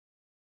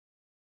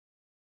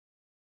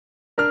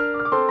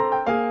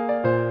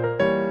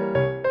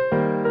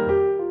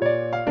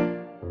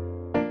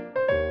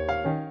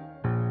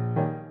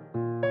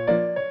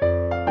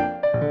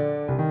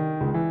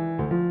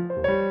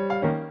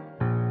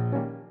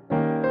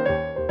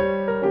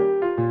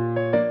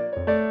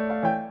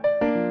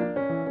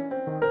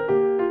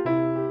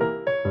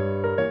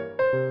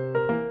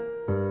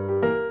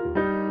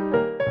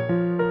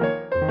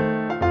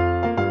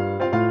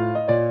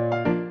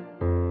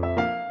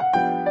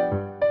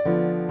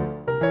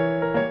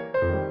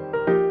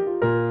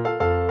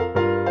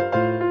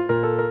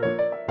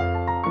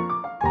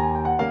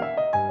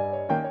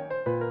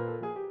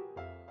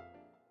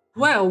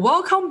Well,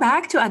 welcome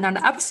back to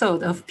another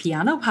episode of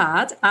Piano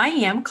Pod. I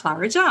am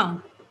Clara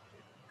Zhang.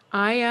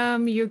 I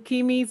am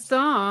Yukimi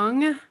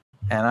Song.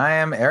 And I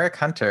am Eric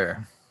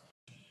Hunter.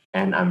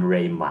 And I'm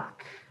Ray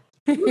Mark.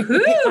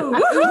 Woohoo!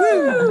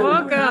 Woohoo!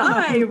 Welcome.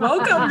 Hi,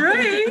 welcome,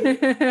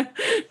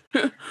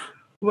 Ray.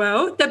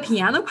 Well, the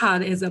Piano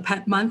Pod is a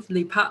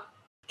monthly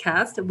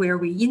podcast where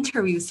we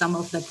interview some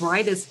of the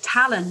brightest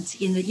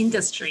talent in the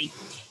industry.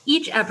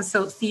 Each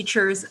episode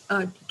features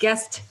a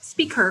guest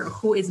speaker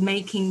who is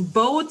making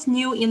bold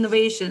new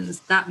innovations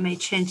that may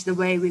change the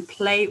way we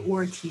play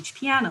or teach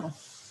piano.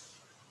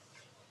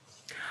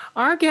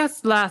 Our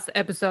guest last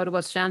episode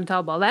was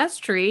Chantal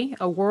Balestri,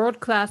 a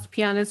world-class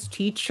pianist,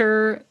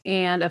 teacher,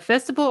 and a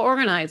festival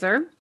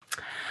organizer.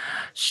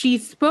 She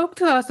spoke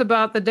to us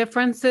about the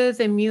differences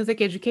in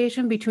music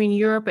education between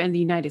Europe and the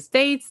United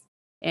States.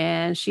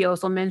 And she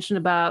also mentioned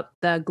about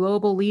the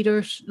Global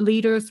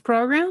Leaders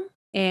Program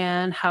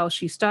and how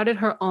she started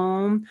her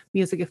own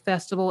music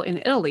festival in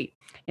Italy.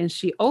 And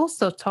she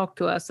also talked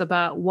to us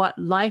about what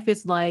life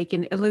is like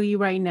in Italy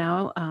right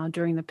now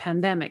during the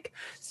pandemic.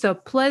 So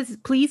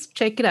please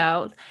check it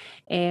out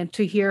and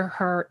to hear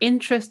her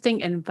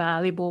interesting and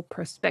valuable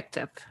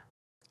perspective.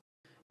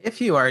 If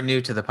you are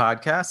new to the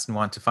podcast and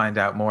want to find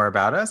out more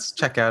about us,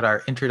 check out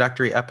our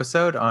introductory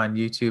episode on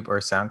YouTube or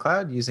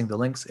SoundCloud using the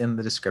links in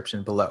the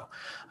description below.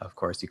 Of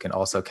course, you can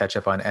also catch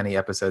up on any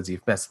episodes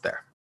you've missed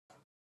there.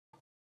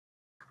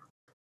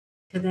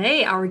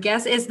 Today, our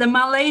guest is the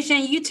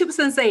Malaysian YouTube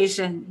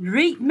sensation,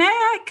 Ray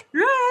Mac.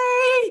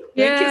 Ray!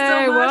 Thank you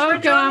so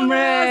much welcome,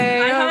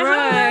 Ray. Hi, All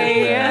right.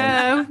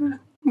 Yeah.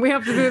 We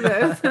have to do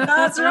this.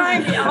 That's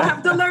right. I'll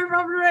have to learn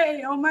from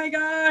Ray. Oh my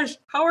gosh.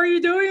 How are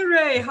you doing,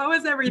 Ray? How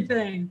is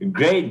everything?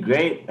 Great.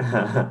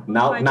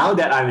 Now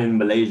that I'm in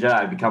Malaysia,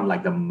 I become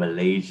like the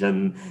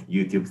Malaysian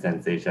YouTube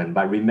sensation.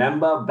 But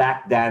remember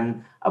back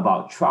then,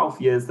 about 12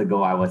 years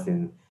ago, I was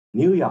in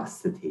New York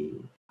City.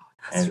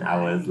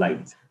 I was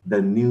like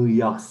the New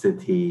York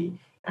City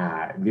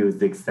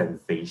music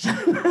sensation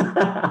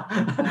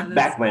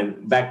back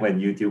when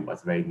YouTube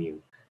was very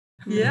new.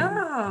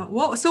 Yeah.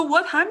 Well, so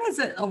what time is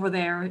it over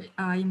there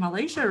in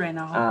Malaysia right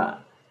now?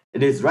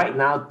 It is right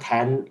now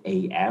 10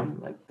 a.m.,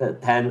 like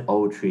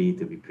 10:03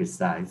 to be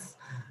precise.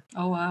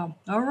 Oh, wow.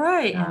 All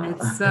right. And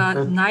it's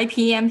 9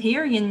 p.m.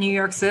 here in New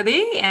York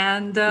City.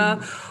 And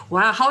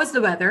wow, how is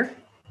the weather?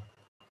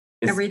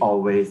 It's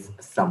always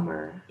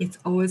summer. It's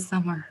always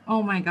summer.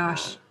 Oh my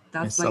gosh.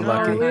 That's You're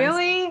like so lucky. Oh,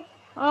 really?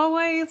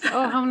 Always?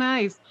 Oh, how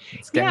nice.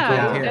 It's getting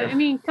cold here. I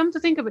mean, come to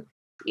think of it,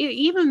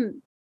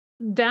 even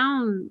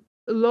down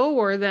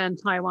lower than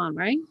Taiwan,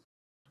 right?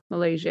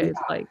 Malaysia is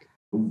like...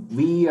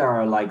 We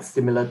are like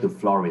similar to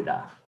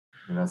Florida.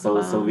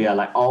 So we are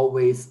like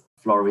always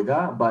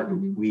Florida, but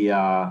we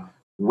are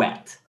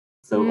wet.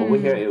 So over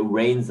here, it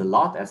rains a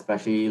lot,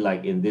 especially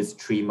like in these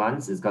 3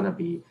 months, it's going to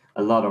be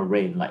a lot of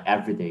rain, like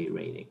every day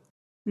raining.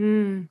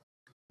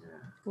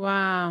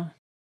 Wow.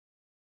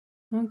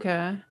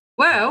 Okay.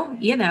 Well,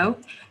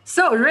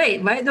 so Ray,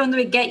 why don't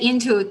we get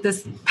into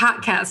this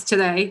podcast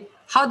today?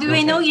 How do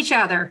we know each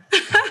other?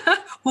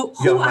 Who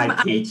You're am my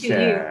I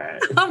teacher.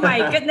 to you? Oh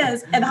my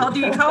goodness. And how do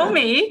you call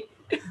me?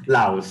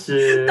 老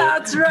师.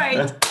 That's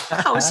right.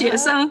 好学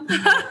生.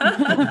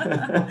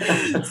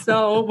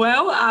 So,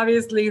 well,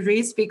 obviously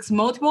Ray speaks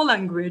multiple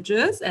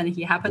languages and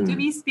he happened to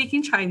be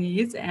speaking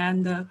Chinese.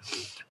 And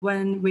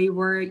when we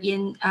were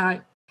in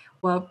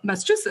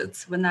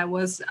Massachusetts, when I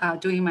was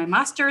doing my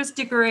master's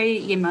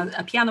degree in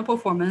piano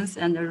performance,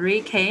 and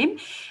Ray came,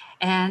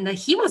 and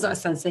he was a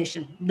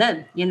sensation.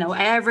 Then,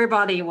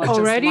 everybody was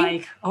Already? just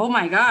like, oh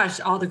my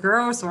gosh, all the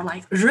girls were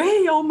like,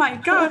 Ray, oh my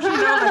gosh,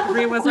 like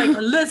Ray was like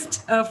a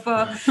list of,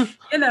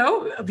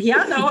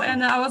 piano.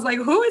 And I was like,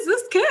 who is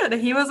this kid?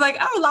 And he was like,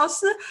 oh, 老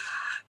师,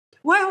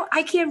 well,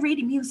 I can't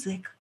read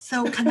music.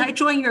 So can I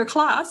join your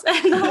class?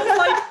 And I was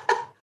like,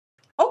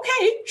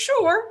 okay,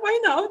 sure, why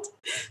not?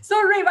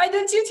 So Ray, why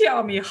don't you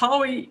tell me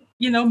how we,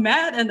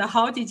 met and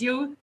how did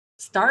you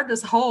start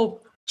this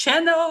whole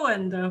channel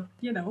and,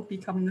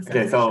 becoming a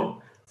sensation? Okay,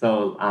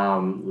 so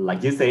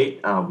like you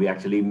said, we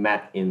actually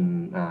met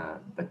in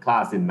the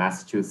class in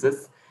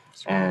Massachusetts.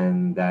 Sure.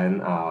 And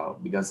then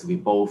because we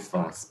both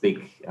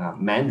speak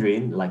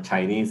Mandarin, like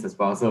Chinese as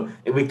well, so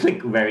we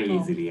click very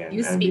easily. And,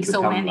 you speak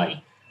so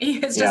many.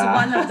 It's just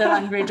one of the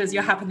languages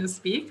you happen to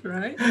speak,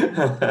 right?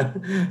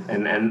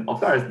 and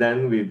of course,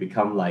 then we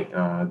become like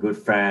good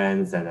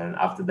friends. And then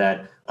after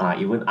that,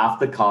 even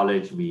after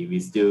college, we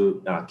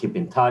still keep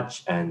in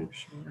touch. And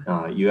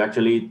you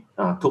actually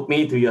took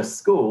me to your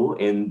school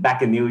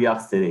back in New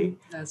York City.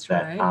 That's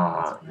right.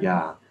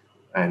 Yeah.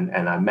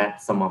 And I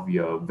met some of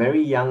your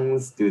very young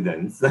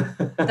students.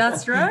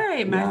 That's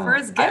right. My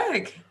first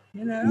gig.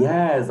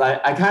 Yes,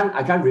 I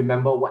can't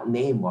remember what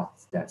name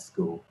was that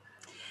school.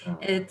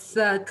 It's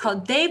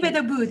called David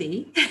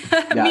Booty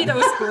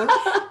Middle School.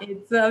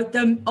 It's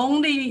the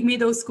only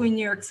middle school in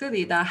New York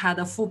City that had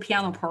a full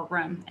piano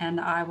program,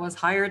 and I was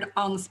hired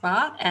on the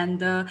spot.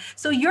 And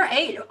so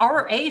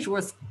our age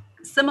was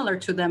similar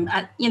to them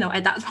at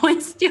that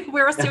point. Still,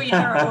 we were still in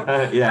our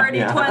early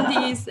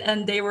 20s,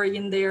 and they were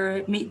in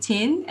their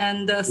mid-teen,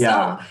 and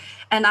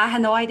and I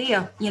had no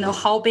idea,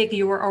 how big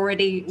you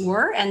already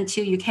were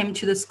until you came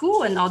to the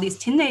school, and all these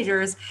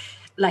teenagers,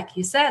 like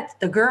you said,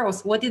 the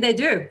girls, what did they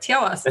do?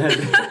 Tell us.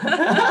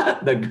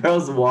 The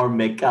girls wore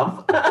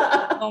makeup.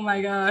 Oh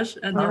my gosh.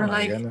 And they were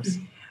like, goodness.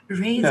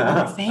 Ray is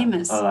more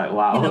famous. I'm like,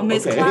 wow.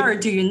 Miss Clara,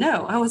 do you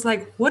know? I was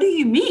like, what do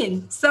you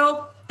mean?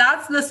 So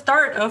that's the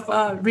start of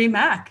Ray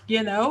Mac,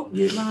 Wow.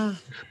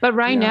 But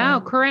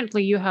now,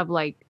 currently, you have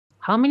like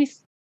how many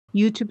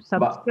YouTube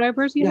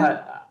subscribers you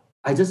have?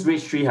 I just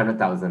reached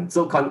 300,000.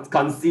 So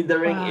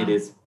considering it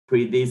is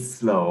pretty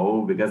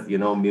slow because,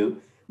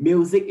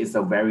 music is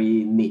a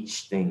very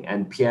niche thing,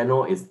 and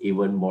piano is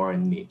even more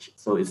niche.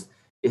 So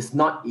it's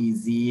not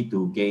easy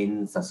to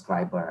gain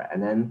subscriber.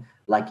 And then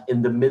like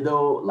in the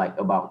middle, like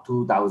about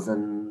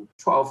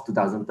 2012,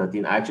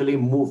 2013, I actually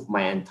moved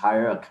my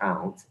entire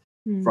account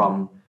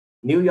from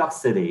New York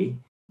City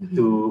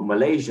to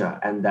Malaysia,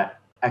 and that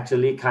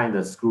actually kind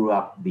of screw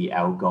up the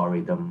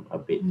algorithm a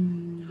bit.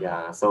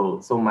 Yeah,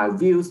 so my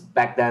views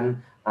back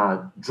then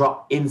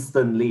dropped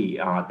instantly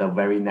the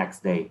very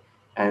next day,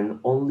 and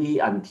only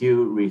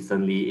until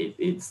recently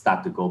it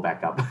started to go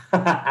back up.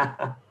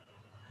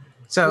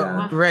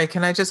 So Ray,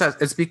 can I just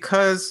ask, it's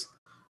because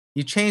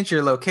you changed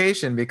your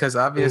location, because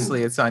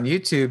obviously it's on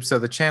YouTube, so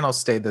the channel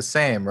stayed the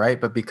same, right?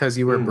 But because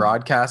you were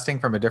broadcasting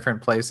from a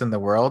different place in the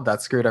world,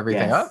 that screwed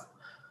everything up?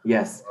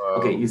 Yes.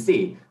 Okay, you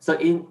see, so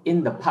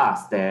in the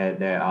past,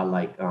 there are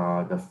like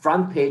the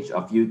front page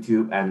of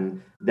YouTube,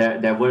 and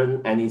there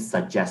weren't any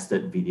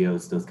suggested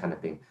videos, those kind of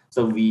things.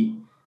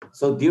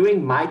 So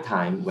during my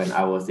time when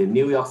I was in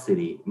New York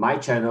City, my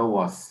channel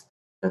was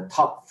the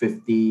top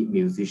 50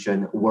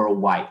 musician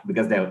worldwide,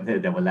 because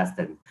there were less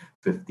than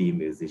 50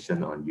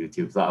 musicians on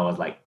YouTube. So I was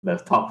like the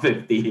top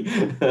 50.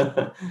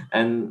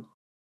 And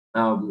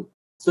so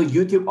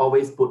YouTube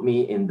always put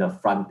me in the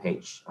front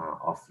page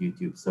of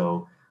YouTube.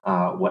 So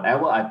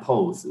whatever I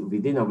post,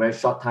 within a very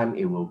short time,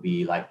 it will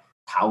be like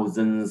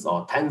thousands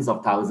or tens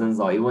of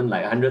thousands or even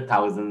like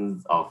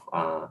 100,000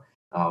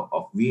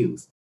 of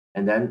views.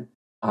 And then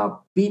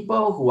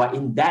people who are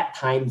in that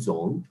time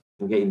zone,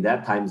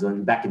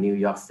 back in New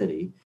York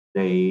City,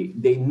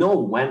 they know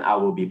when I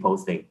will be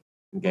posting.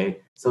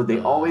 Okay, so they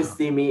always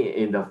see me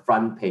in the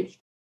front page.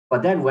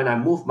 But then when I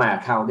move my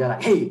account, they're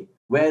like, "Hey,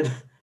 where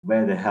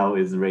the hell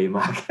is Ray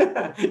Mac?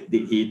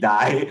 Did he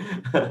die?"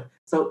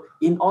 So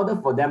in order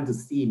for them to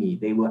see me,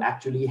 they will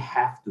actually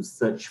have to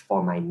search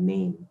for my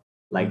name,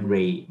 like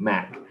Ray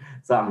Mac.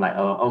 So I'm like,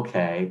 oh,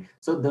 okay.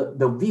 So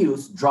the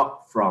views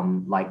dropped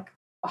from like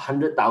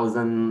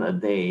 100,000 a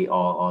day,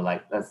 or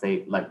like, let's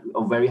say like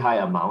a very high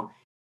amount,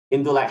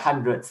 into like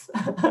hundreds.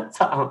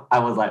 So I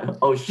was like,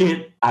 oh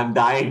shit, I'm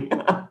dying.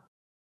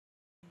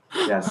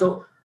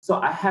 So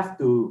I have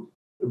to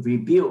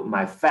rebuild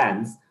my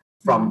fans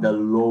from the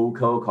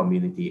local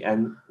community.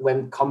 And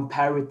when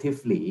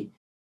comparatively,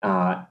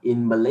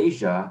 in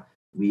Malaysia,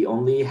 we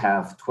only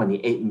have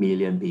 28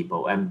 million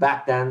people. And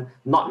back then,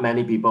 not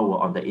many people were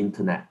on the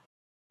internet.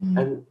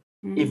 And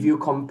if you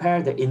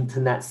compare the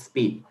internet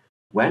speed,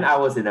 when I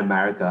was in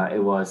America,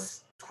 it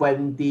was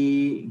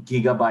 20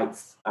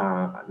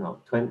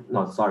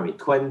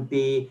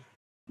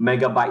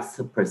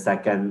 megabytes per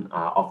second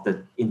of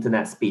the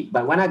internet speed.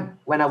 But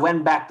when I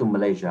went back to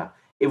Malaysia,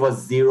 it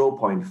was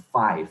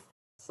 0.5.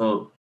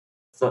 So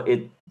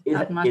it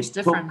took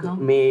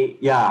me,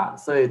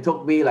 so it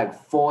took me like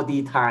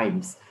 40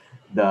 times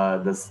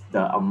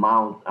the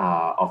amount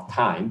of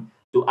time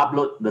to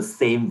upload the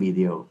same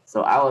video.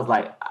 So I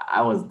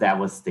was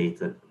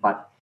devastated.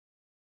 But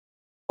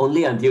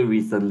only until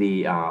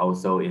recently,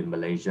 also in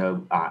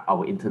Malaysia,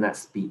 our internet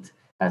speed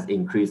has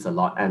increased a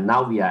lot, and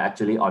now we are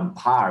actually on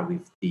par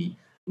with the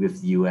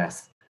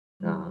US,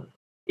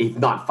 if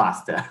not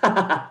faster.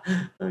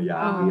 We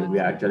are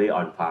actually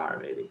on par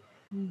already.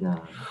 Yeah.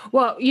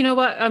 Well, you know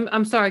what?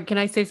 I'm sorry. Can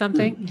I say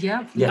something?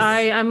 Yeah. Yes.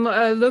 I'm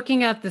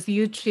looking at this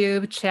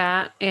YouTube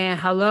chat, and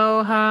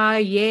hello, hi,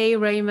 yay,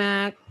 Ray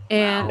Mac.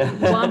 And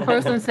one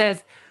person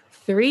says,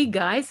 3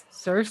 guys?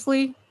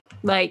 Seriously?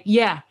 Like,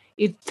 yeah,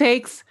 it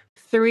takes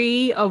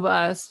 3 of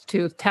us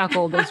to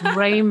tackle this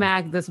Ray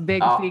Mac, this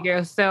big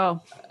figure.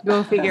 So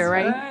go figure,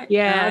 right?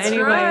 Yeah. That's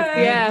anyway,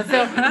 right. yeah.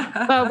 So,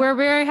 but we're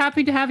very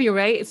happy to have you,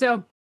 right?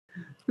 So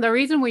the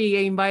reason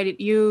we invited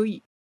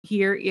you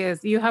here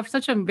is you have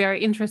such a very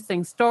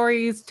interesting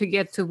stories to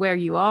get to where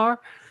you are.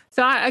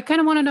 So I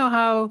kind of want to know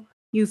how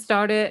you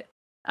started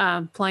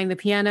playing the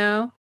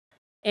piano,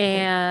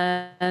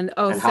 and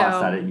also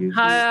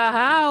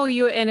how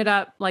you ended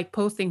up like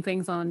posting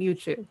things on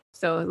YouTube.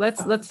 So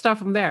let's start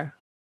from there.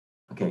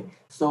 Okay,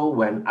 so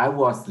when I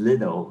was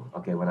little,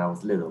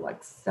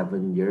 like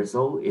 7 years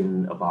old,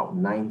 in about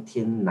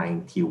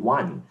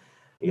 1991,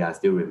 I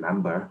still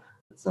remember.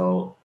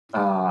 So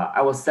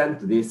I was sent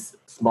to this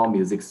small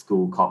music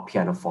school called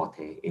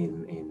Pianoforte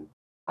in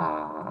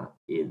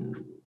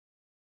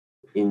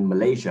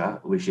Malaysia,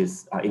 which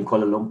is in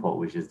Kuala Lumpur,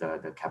 which is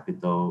the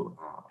capital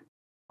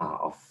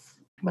of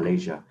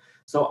Malaysia.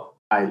 So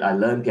I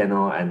learned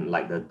piano and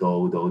like the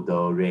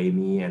do, re,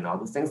 mi, and all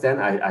those things. Then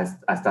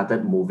I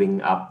started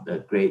moving up the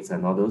grades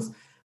and all those.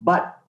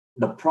 But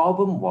the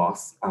problem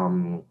was,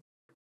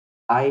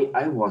 I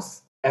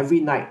was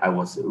every night I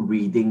was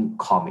reading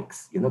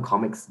comics. You know,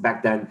 comics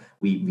back then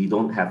we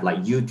don't have like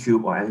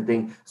YouTube or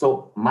anything.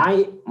 So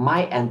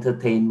my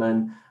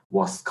entertainment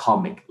was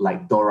comic,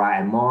 like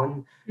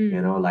Doraemon,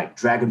 you know, like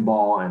Dragon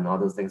Ball and all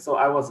those things. So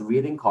I was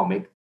reading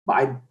comic,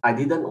 but I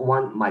didn't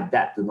want my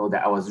dad to know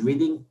that I was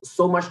reading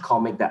so much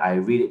comic that I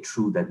read it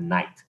through the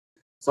night.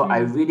 So I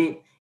read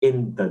it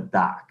in the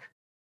dark.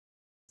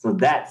 So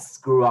that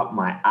screwed up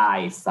my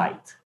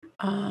eyesight.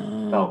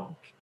 So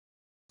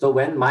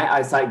when my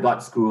eyesight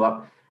got screwed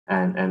up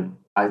and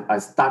I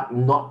start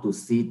not to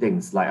see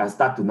things, like I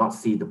start to not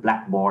see the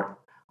blackboard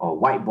or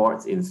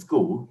whiteboards in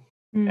school.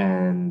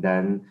 And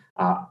then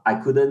I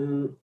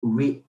couldn't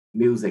read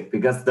music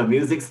because the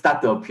music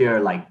started to appear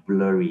like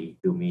blurry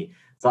to me.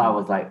 So I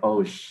was like,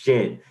 oh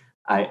shit,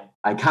 I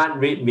can't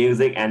read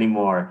music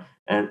anymore.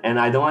 And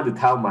I don't want to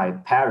tell my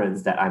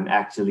parents that I'm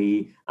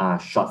actually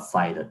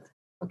short-sighted.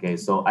 Okay,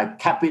 so I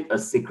kept it a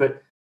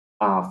secret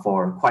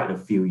for quite a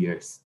few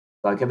years.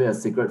 So I kept it a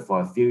secret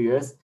for a few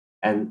years,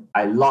 and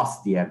I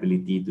lost the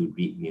ability to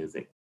read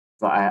music.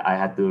 So I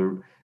had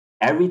to,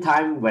 every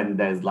time when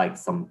there's like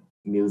some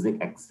music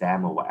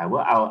exam or whatever,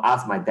 I'll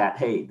ask my dad,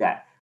 hey,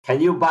 dad,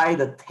 can you buy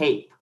the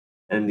tape?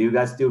 And do you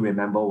guys still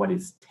remember what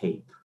is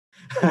tape?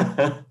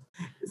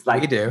 It's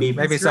like we do.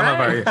 Maybe some of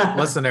our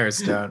listeners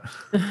don't.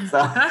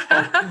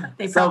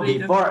 So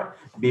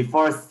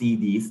before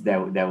CDs,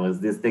 there was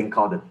this thing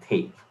called a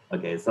tape.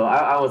 Okay, so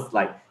I was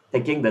like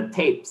taking the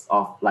tapes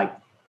of like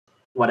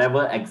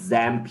whatever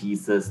exam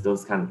pieces,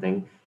 those kind of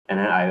thing, and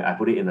then I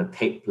put it in a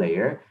tape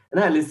player,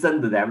 and then I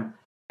listened to them,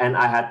 and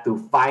I had to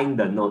find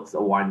the notes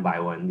one by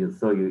one.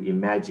 So you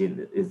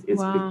imagine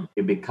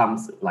it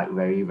becomes like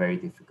very, very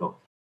difficult.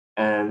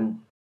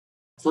 And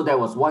so there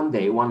was one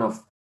day, one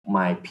of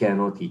my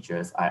piano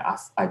teachers,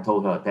 I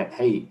told her that,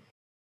 hey,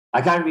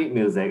 I can't read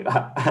music.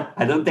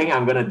 I don't think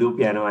I'm gonna do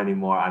piano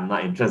anymore. I'm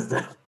not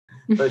interested.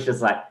 So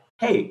she's like,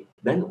 hey,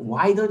 then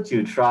why don't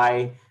you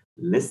try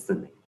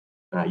listening?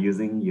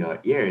 Using your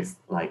ears,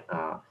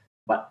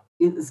 but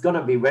it's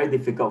gonna be very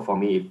difficult for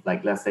me if,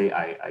 like, let's say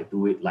I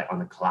do it like on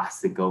the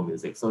classical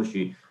music. So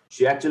she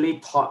actually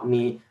taught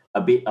me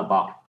a bit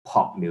about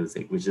pop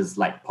music, which is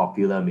like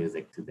popular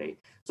music today.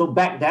 So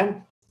back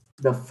then,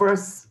 the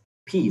first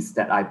piece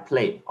that I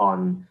played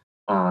on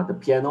the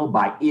piano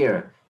by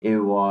ear, it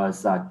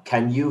was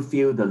 "Can You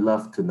Feel the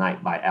Love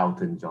Tonight" by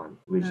Elton John,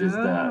 which is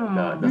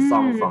the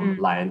song from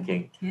Lion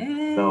King.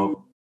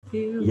 So.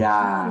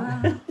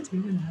 Yeah,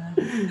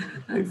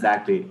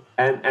 exactly.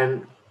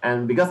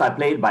 And because I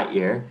played by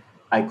ear,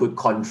 I could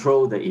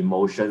control the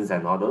emotions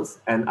and all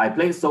those. And I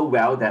played so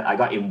well that I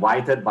got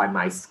invited by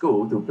my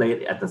school to play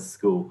it at the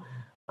school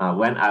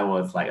when I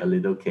was like a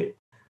little kid.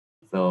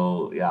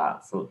 So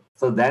yeah, so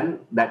then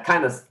that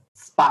kind of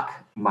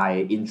sparked my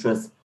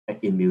interest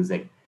in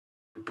music.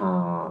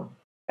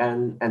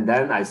 And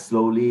then I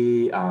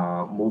slowly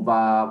move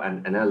up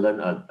and I learn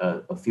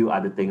a few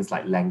other things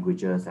like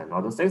languages and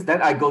all those things.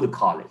 Then I go to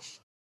college,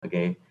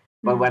 okay?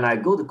 But when I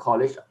go to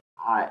college,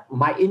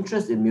 my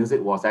interest in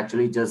music was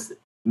actually just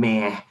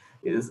meh.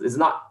 It's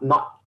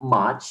not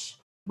much.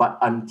 But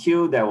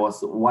until there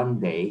was one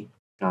day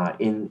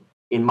in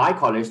my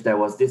college, there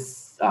was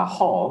this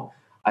hall.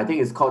 I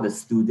think it's called the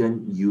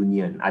Student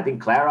Union. I think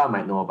Clara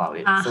might know about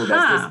it. So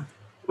there's this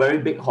very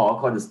big hall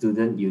called the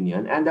Student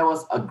Union, and there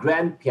was a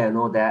grand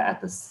piano there at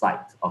the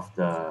site of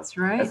the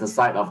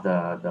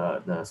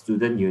the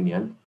Student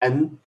Union.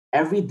 And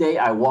every day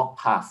I walk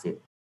past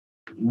it,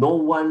 no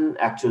one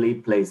actually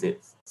plays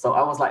it. So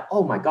I was like,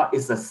 oh my god,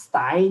 it's a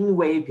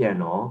Steinway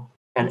piano,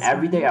 and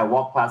every day I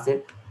walk past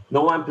it,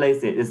 no one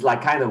plays it. It's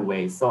like kind of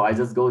waste. So I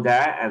just go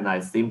there and I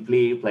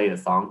simply play the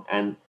song.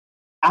 And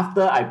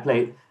after I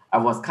played, I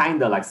was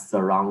kind of like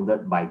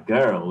surrounded by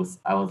girls.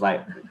 I was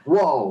like,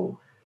 whoa,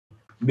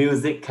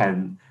 music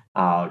can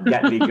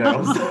get me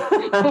girls.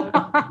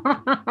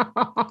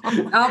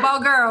 How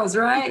about girls,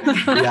 right?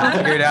 Yeah,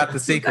 figured out the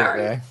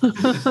secret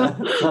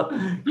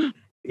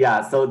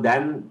there. So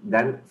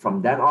then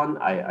from then on,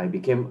 I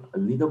became a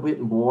little bit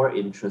more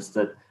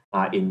interested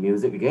in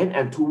music again.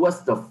 And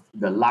towards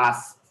the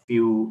last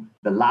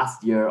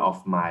year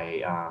of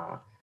my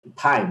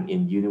time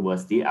in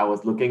university, I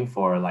was looking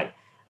for like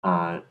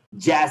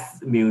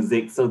jazz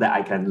music so that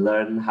I can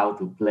learn how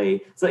to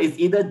play. So it's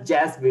either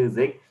jazz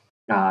music,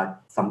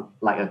 some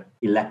like an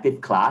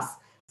elective class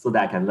so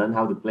that I can learn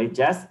how to play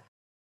jazz.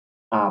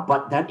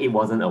 But then it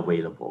wasn't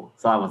available.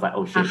 So I was like,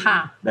 oh shit,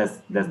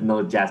 there's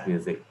no jazz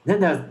music. Then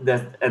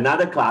there's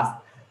another class,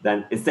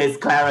 then it says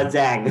Clara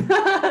Jang.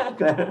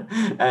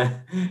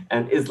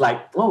 and it's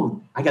like,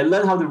 oh, I can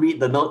learn how to read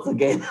the notes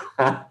again.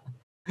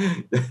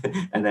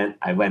 And then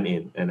I went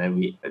in, and then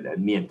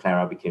me and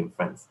Clara became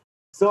friends.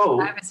 So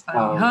that was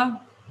funny,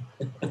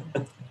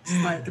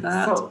 Just like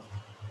that.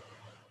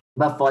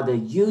 But for the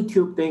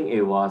YouTube thing,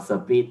 it was a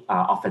bit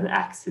of an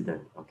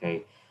accident,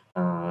 okay?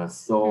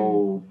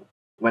 So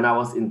when I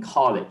was in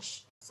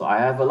college, So I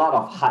have a lot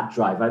of hard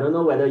drive. I don't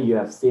know whether you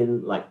have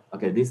seen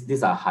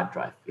these are hard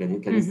drive.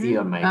 Can you see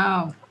on my?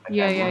 Oh,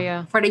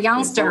 yeah. For the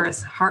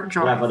youngsters, hard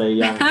drive.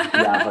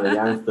 Yeah, for the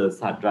youngsters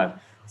hard drive.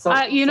 So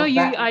I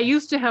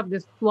used to have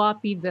this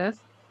floppy disk.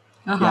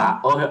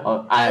 Yeah.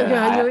 You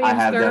I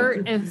have insert,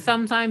 them. and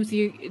sometimes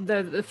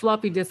the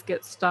floppy disk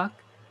gets stuck,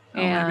 Oh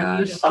my and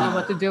you gosh. don't know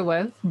what to do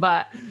with.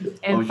 But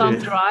and thumb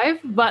drive.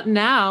 But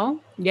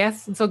now,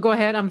 yes. So go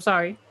ahead. I'm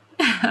sorry.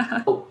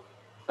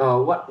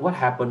 What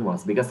happened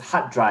was, because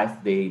hard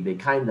drive they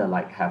kind of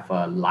like have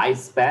a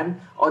lifespan,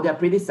 or they're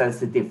pretty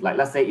sensitive. Like,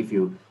 let's say if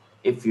you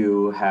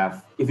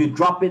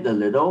drop it a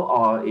little,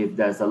 or if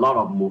there's a lot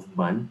of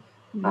movement,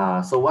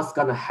 so what's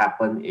gonna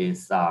happen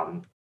is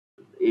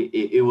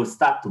it will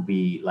start to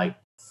be like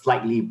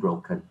slightly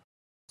broken.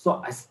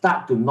 So I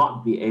start to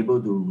not be able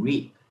to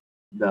read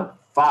the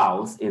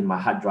files in my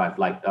hard drive,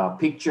 like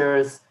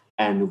pictures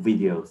and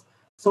videos.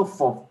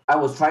 So I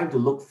was trying to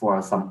look for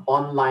some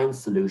online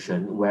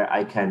solution where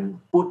I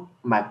can put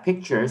my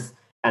pictures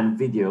and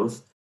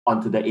videos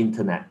onto the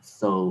internet,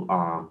 so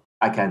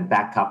I can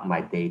back up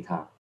my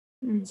data.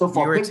 So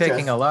for you were pictures,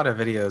 taking a lot of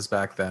videos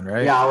back then,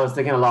 right? Yeah, I was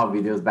taking a lot of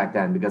videos back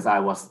then because I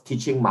was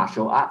teaching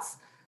martial arts.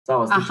 So I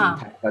was teaching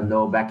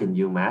Taekwondo back in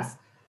UMass,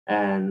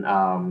 and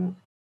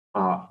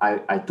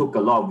I took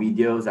a lot of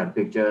videos and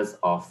pictures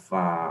of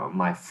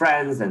my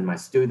friends and my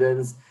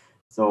students.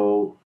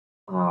 So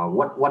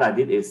what I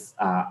did is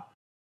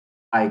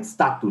I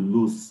start to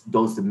lose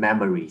those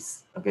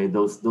memories. Okay,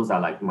 those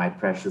are like my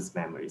precious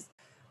memories.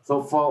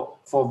 So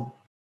for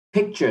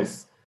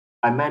pictures,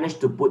 I managed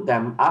to put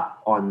them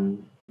up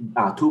on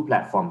two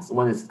platforms.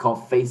 One is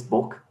called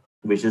Facebook,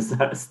 which is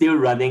still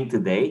running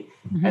today.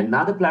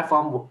 Another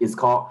platform is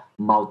called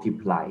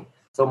Multiply.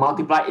 So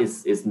Multiply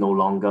is no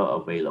longer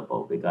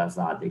available because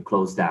they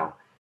closed down.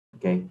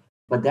 Okay.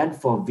 But then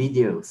for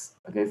videos,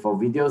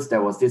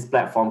 there was this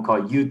platform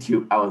called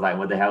YouTube. I was like,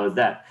 what the hell is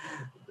that?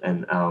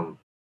 And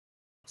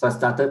so I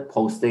started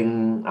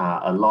posting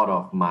a lot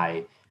of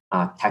my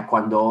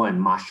Taekwondo and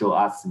martial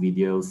arts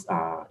videos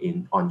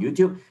on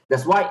YouTube.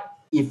 That's why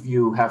if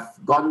you have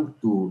gone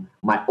to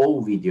my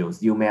old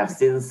videos, you may have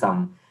seen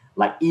some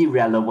like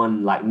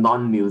irrelevant, like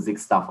non-music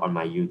stuff on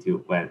my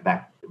YouTube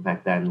back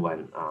then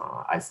when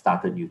I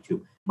started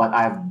YouTube. But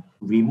I've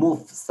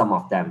removed some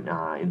of them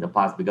in the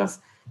past because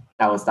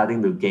I was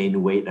starting to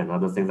gain weight and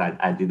other things.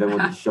 I didn't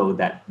want to show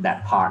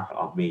that part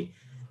of me.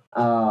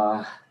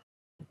 Right.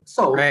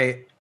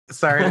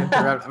 Sorry to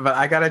interrupt, but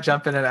I gotta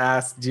jump in and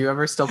ask, do you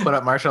ever still put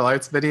up martial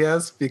arts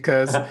videos?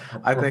 Because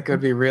I think it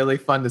would be really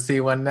fun to see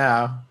one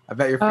now. I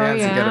bet your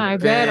fans would get a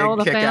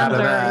big kick out of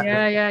that.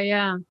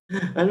 Yeah.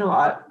 I know.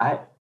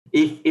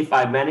 If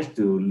I manage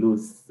to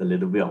lose a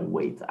little bit of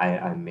weight,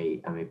 I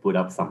may put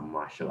up some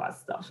martial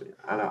arts stuff.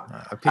 I don't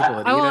know. People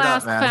would I eat will it up,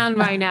 ask man. fan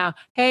right now.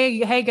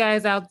 Hey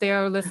guys out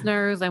there,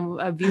 listeners and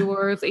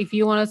viewers, if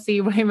you want to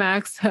see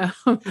Raymax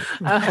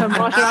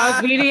martial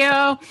arts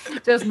video,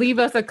 just leave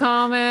us a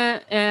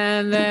comment,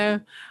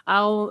 and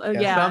I'll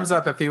thumbs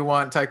up if you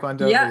want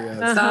Taekwondo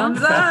videos.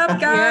 Thumbs up,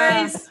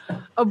 guys.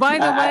 Oh, by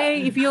the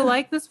way, if you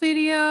like this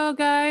video,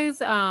 guys,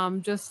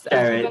 just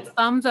give us a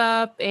thumbs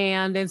up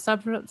and then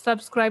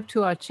subscribe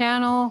to our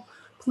channel,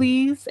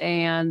 please.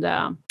 And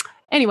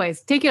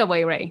anyways, take it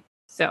away, Ray.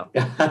 So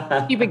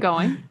keep it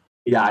going.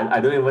 Yeah,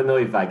 I don't even know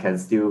if I can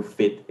still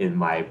fit in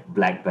my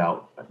black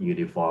belt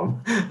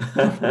uniform.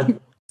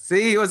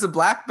 See, he was a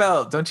black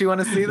belt. Don't you want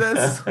to see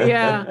this?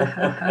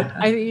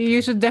 Yeah.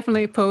 You should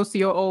definitely post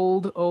your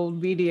old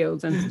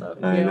videos and stuff.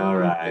 I know,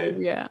 right?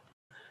 Yeah.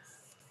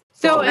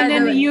 So, and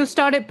then you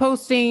started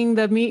posting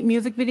the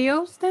music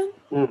videos then?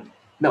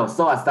 No,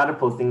 so I started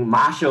posting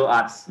martial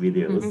arts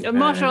videos.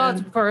 Martial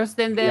arts first,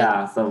 and then...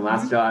 Yeah, so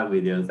martial art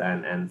videos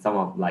and some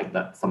of like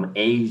some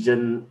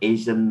Asian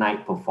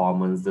night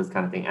performance, this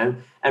kind of thing. And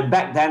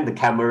back then, the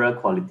camera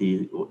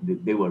quality,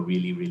 they were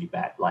really, really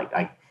bad. Like,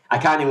 I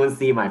can't even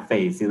see my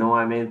face, you know what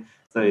I mean?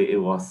 So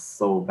it was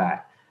so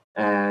bad.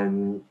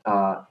 And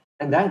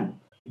then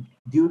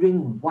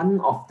during one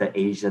of the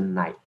Asian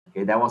night,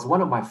 okay, there was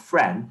one of my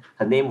friend.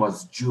 Her name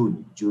was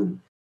June.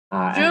 June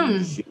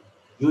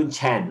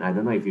Chen. I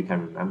don't know if you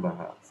can remember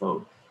her.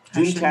 So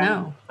June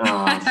Chen,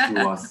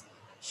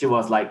 she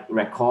was like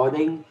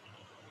recording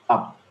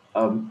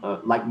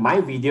like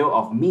my video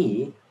of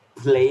me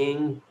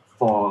playing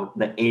for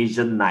the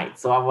Asian night.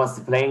 So I was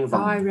playing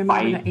some I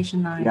remember the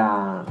Asian night.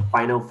 Yeah,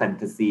 Final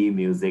Fantasy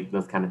music,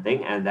 those kind of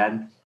thing. And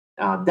then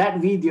that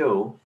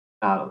video,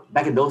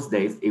 back in those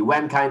days, it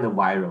went kind of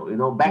viral. You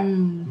know, back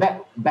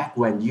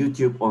when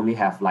YouTube only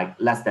have like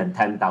less than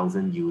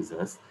 10,000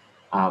 users.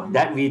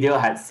 That video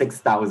had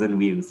 6,000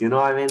 views. You know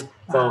what I mean?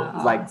 So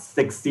it's like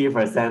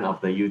 60%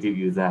 of the YouTube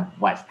user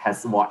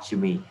has watched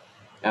me.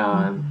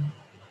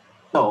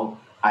 So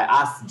I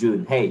asked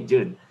June, hey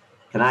June,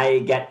 can I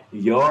get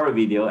your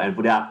video and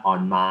put it up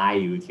on my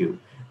YouTube?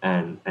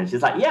 And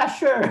she's like, yeah,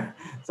 sure.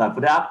 So I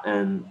put it up,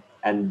 and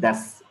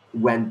that's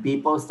when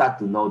people start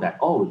to know that,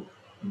 oh,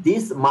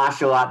 this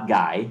martial art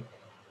guy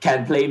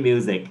can play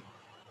music.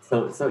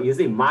 So you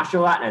see,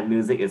 martial art and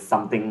music is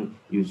something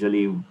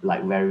usually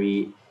like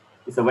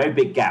it's a very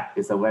big gap.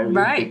 It's a very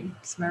Right. big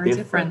It's very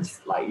different.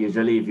 difference. Like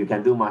usually, if you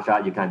can do martial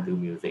art, you can't do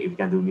music. If you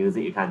can do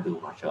music, you can't do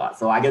martial art.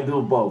 So I can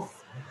do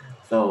both.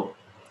 So,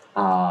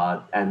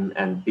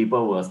 and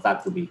people will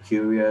start to be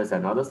curious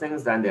and other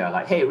things. Then they are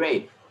like, "Hey,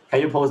 Ray,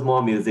 can you post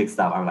more music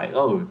stuff?" I'm like,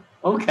 "Oh,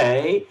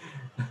 okay."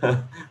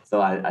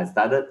 So I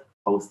started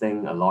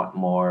posting a lot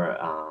more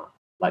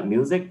like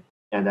music,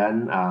 and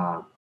then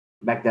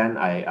back then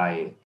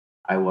I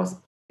was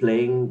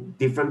playing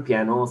different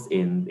pianos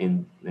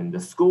in the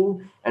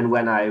school, and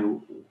when I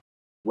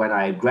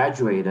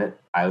graduated,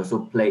 I also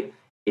played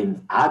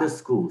in other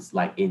schools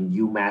like in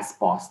UMass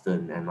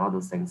Boston and all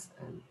those things,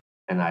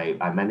 and I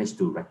managed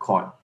to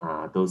record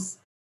those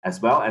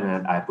as well, and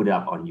then I put it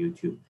up on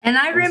YouTube. And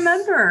I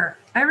remember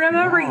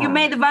you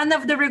made one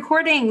of the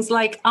recordings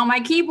like on my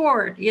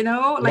keyboard,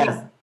 like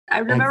Yes, I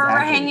remember we're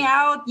exactly. hanging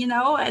out,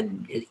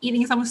 and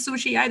eating some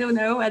sushi, I don't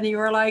know, and you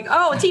were like,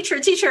 "Oh,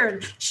 teacher,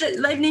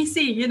 let me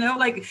see,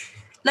 like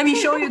let me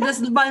show you this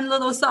one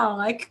little song."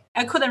 Like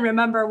I couldn't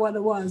remember what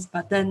it was,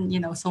 but then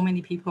so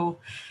many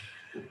people.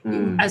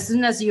 As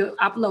soon as you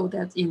upload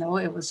it,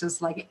 it was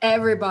just like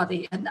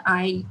everybody, and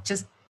I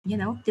just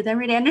didn't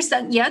really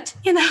understand yet.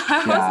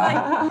 I was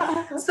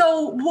like,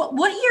 so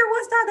what year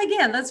was that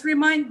again? Let's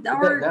remind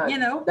our,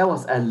 that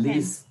was at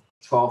least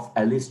 12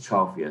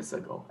 years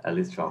ago. At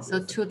least 12 So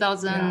years ago.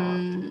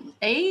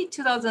 2008,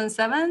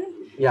 2007?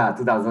 Yeah,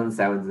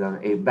 2007,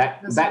 2008.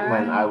 Back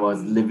when I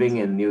was living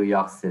in New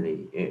York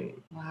City,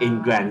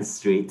 in Grand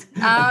Street.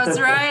 Oh, that's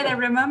right. I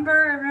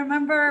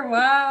remember.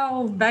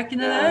 Wow, back in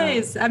the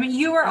days. I mean,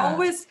 you were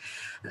always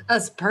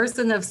a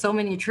person of so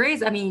many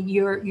trades. I mean,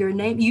 your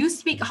name, you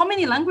speak, how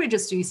many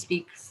languages do you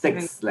speak?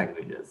 6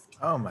 languages.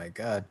 Oh my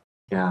God.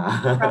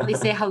 Yeah. Probably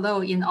say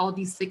hello in all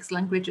these 6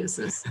 languages.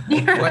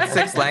 What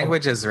 6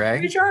 languages,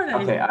 Ray? Which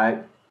are they?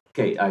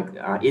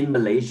 In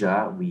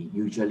Malaysia, we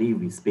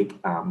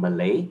speak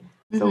Malay,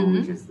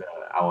 which is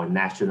our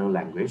national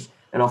language,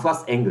 and of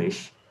course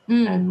English.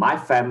 And my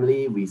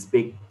family, we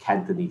speak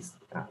Cantonese,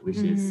 which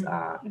is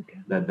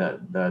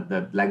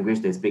the language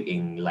they speak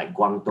in like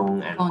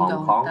Guangdong and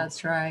Hong Kong.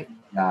 That's right.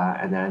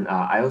 And then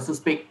I also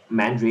speak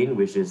Mandarin,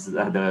 which is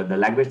the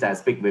language that I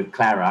speak with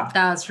Clara.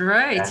 That's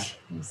right.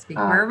 You speak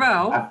very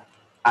well.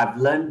 I've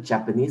learned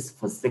Japanese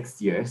for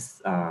 6 years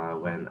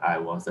when I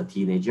was a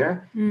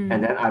teenager,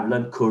 and then I've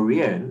learned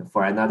Korean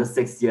for another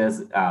 6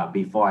 years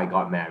before I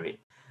got married.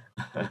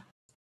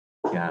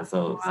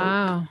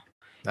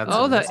 So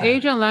the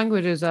Asian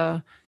languages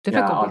are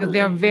difficult because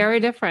they are very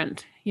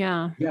different.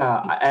 Yeah,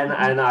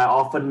 and I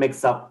often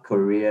mix up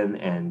Korean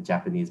and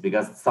Japanese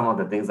because some of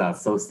the things are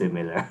so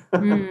similar.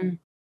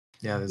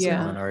 Yeah, there's a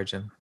common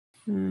origin.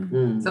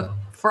 So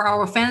for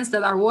our fans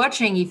that are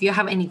watching, if you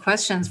have any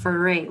questions for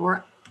Ray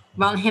or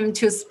want him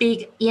to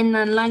speak in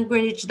a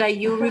language that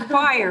you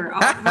require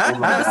on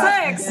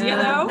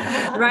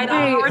right on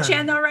our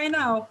channel right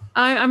now.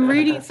 I'm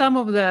reading some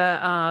of the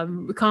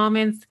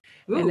comments.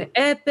 And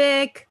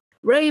epic,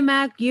 Ray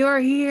Mac, you're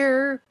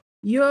here.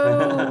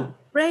 Yo,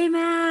 Ray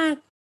Mac,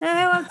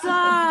 hey, what's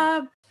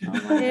up?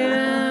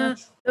 Yeah,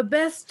 the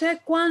best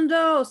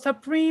taekwondo,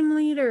 supreme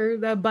leader,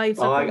 the by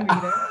supreme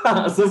leader.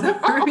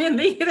 Supreme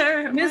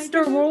leader,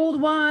 Mr.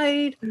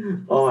 Worldwide.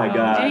 Oh my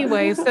God.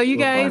 Anyway, so you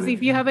guys,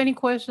 if you have any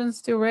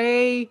questions to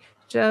Ray,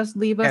 just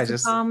leave us a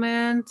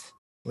comment.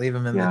 Leave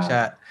them in the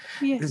chat.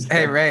 Yes.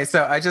 Hey, Ray,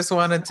 so I just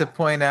wanted to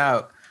point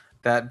out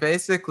that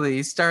basically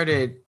you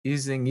started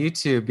using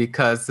YouTube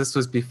because this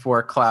was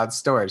before cloud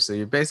storage. So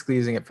you're basically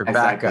using it for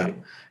backup,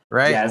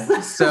 right?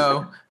 Yes.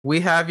 So we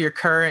have your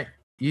current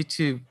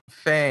YouTube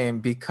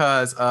fame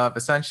because of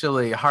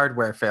essentially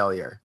hardware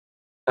failure.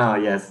 Oh,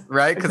 yes.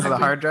 Right? Because of the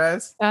hard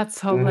drives? That's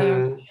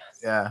hilarious.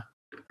 Yeah.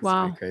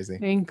 Wow. Crazy.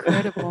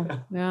 Incredible.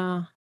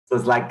 Yeah. So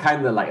it's like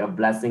kind of like a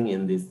blessing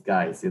in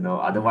disguise,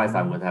 Otherwise,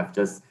 I would have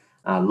just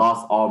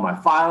lost all my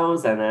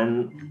files, and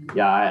then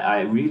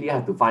I really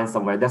had to find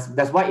somewhere. That's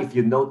why if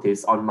you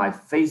notice on my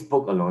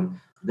Facebook alone,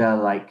 there are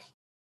like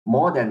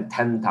more than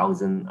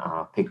 10,000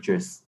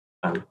 pictures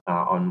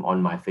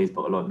on my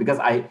Facebook alone, because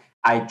I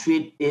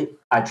treat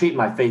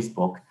my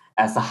Facebook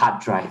as a hard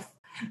drive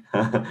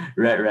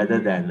rather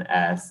than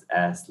as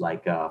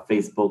like a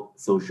Facebook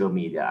social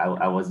media.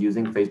 I was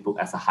using Facebook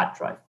as a hard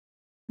drive.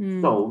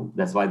 So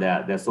that's why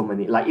there's so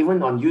many. Like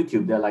even on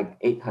YouTube, there are like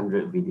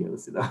 800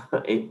 videos,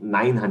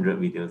 900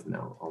 videos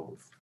now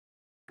almost.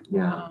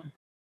 Yeah.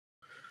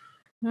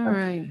 All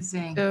right.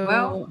 So,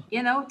 well,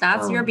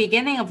 that's your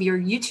beginning of your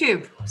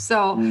YouTube.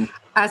 So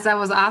as I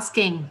was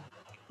asking,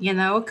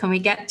 can we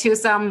get to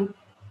some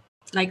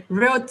like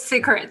real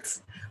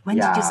secrets? When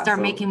did you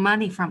start making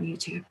money from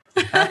YouTube?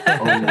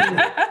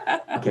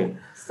 Okay.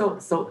 So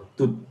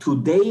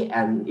today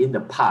and in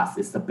the past,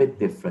 it's a bit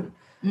different.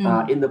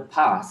 In the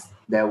past,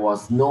 there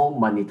was no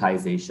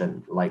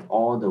monetization, like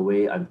all the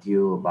way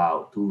until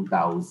about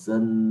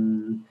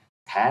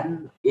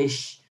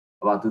 2010-ish,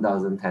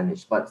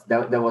 But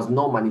there was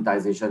no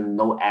monetization,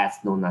 no ads,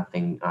 no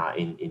nothing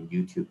in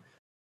YouTube.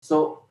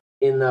 So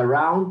in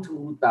around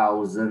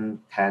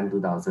 2010,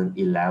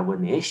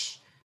 2011-ish,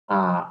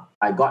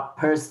 I got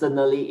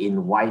personally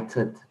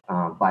invited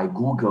by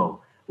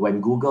Google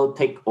when Google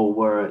take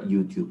over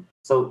YouTube.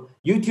 So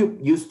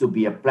YouTube used to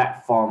be a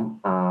platform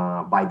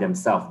by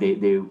themselves.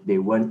 They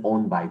weren't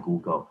owned by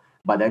Google,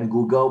 but then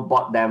Google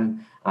bought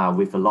them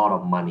with a lot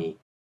of money.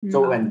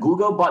 So when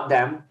Google bought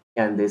them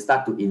and they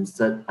start to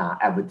insert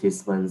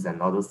advertisements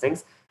and all those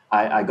things,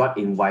 I got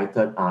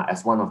invited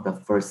as one of the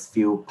first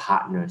few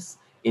partners.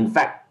 In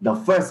fact, the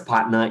first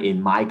partner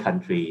in my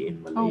country,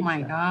 in Malaysia. Oh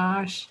my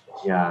gosh.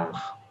 Yeah.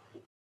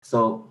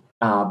 So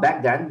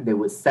back then, they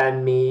would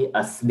send me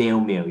a snail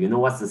mail. You know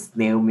what's a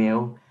snail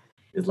mail?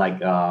 It's like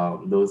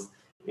those,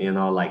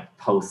 like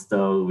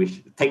postal,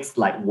 which takes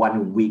like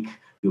 1 week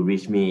to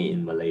reach me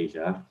in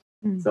Malaysia.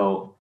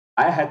 So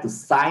I had to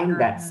sign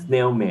that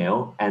snail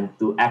mail and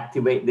to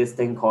activate this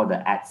thing called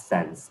the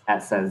AdSense.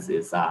 AdSense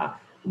is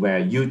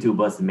where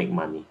YouTubers make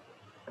money.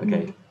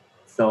 Okay.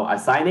 So I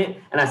sign it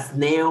and I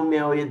snail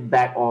mail it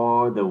back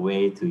all the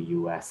way to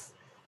US.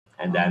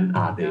 And then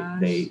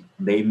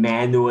they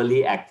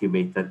manually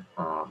activated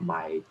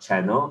my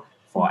channel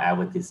for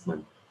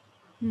advertisement.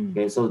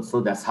 Okay, so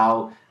that's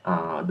how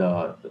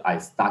I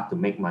start to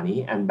make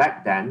money. And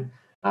back then,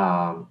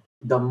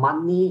 the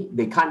money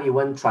they can't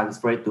even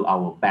transfer it to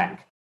our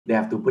bank. They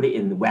have to put it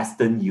in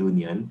Western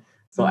Union.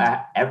 So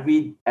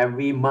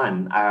every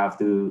month I have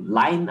to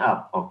line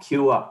up or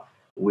queue up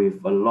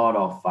with a lot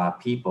of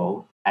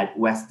people at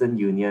Western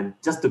Union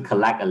just to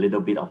collect a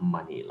little bit of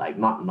money, like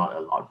not a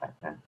lot back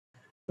then.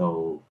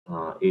 So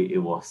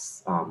it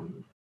was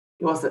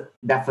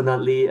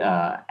definitely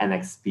an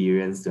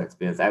experience to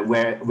experience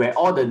where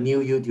all the new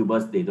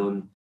YouTubers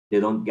they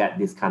don't get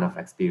this kind of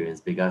experience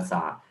because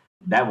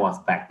that was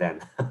back then.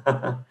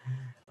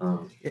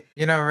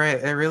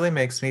 Right. It really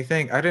makes me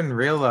think. I didn't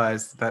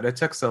realize that it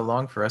took so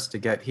long for us to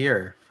get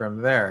here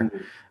from there.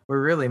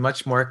 We're really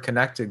much more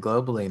connected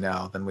globally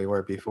now than we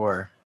were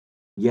before.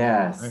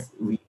 Yes,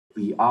 right.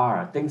 we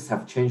are. Things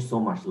have changed so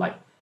much.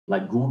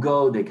 Like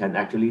Google, they can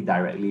actually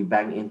directly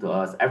bank into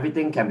us.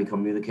 Everything can be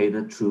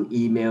communicated through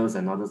emails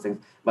and other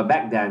things. But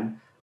back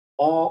then,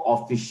 all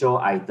official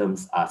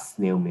items are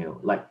snail mail.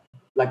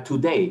 Like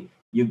today,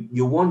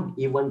 you won't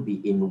even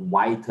be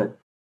invited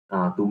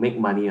to make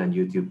money on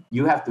YouTube.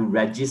 You have to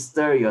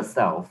register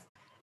yourself,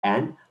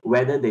 and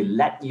whether they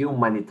let you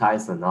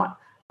monetize or not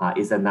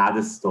is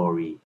another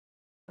story.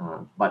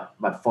 But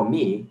for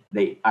me,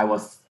 I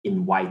was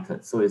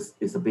invited, so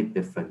it's a bit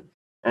different.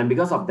 And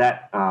because of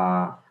that,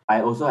 I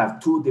also have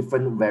 2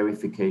 different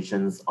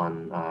verifications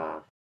on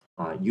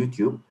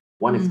YouTube.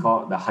 One is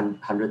called the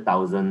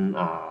 100,000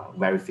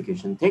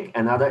 verification tick.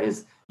 Another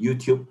is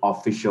YouTube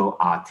official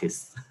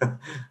artist.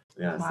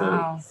 Yeah,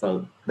 wow.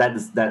 So that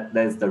is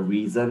the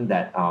reason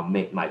that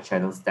made my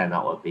channel stand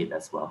out a bit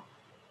as well.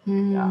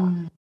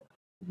 Yeah.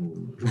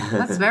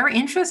 That's very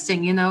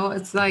interesting.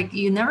 It's like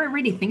you never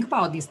really think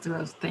about these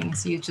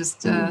things. You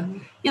just,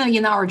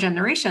 in our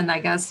generation, I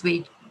guess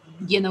we,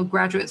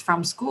 graduate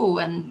from school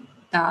and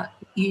that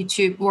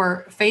YouTube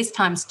or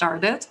FaceTime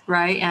started,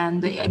 right?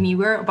 And I mean,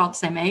 we're about the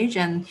same age,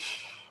 and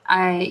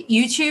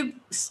YouTube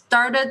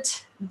started.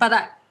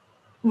 But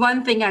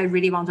one thing I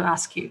really want to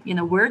ask you,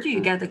 where do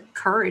you get the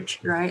courage,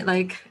 right?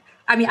 Like,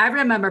 I mean, I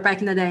remember back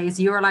in the days,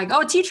 you were like,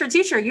 "Oh, teacher,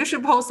 you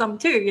should post some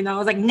too." I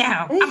was like,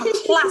 "No, I'm a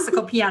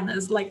classical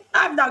pianist. Like,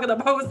 I'm not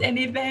gonna post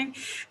anything.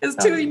 It's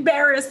too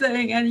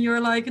embarrassing." And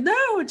you're like,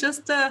 "No,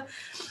 just."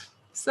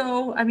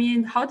 So, I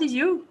mean, how did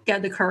you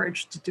get the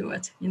courage to do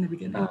it in the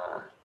beginning?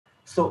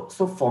 So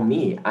for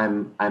me,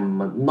 I'm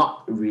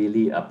not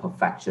really a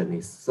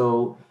perfectionist.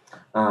 So,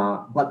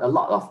 but a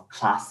lot of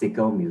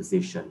classical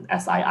musicians,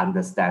 as I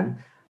understand,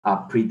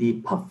 are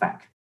pretty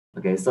perfect.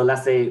 Okay, so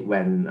let's say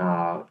when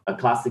a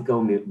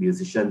classical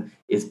musician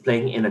is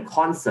playing in a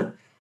concert,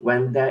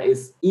 when there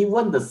is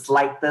even the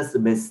slightest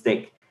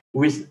mistake,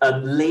 which a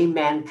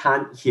layman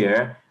can't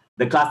hear,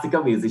 the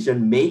classical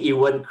musician may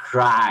even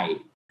cry.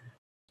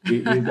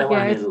 It's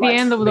the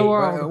end of the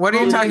world. What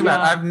are you talking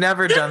about? I've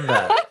never done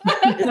that.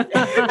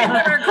 I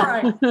never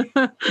cried.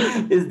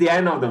 It's the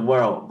end of the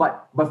world.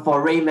 But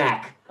for Ray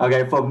Mac,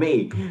 okay, for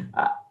me,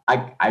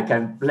 I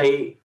can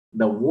play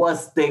the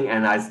worst thing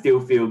and I still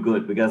feel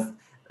good because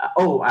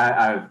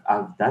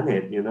I've done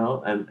it,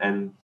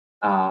 and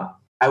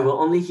I will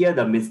only hear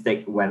the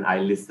mistake when I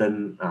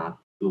listen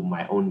to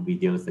my own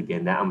videos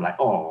again. Then I'm like,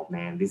 oh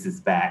man, this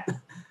is bad.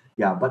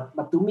 Yeah,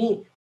 but to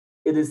me,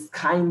 it is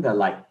kind of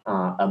like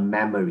a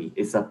memory.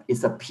 It's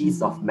a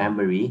piece of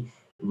memory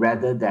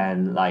rather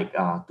than like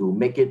to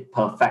make it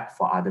perfect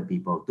for other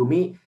people. To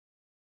me,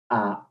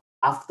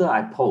 after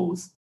I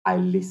post, I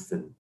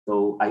listen.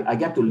 So I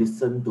get to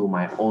listen to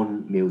my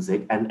own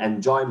music and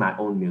enjoy my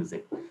own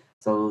music.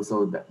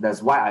 So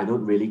that's why I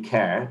don't really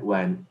care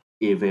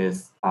if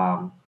it's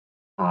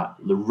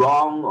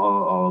wrong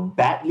or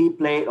badly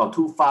played or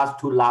too fast,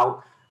 too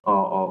loud,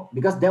 or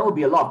because there will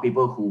be a lot of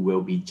people who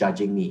will be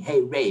judging me.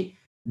 Hey Ray,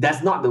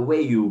 that's not the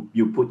way you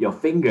put your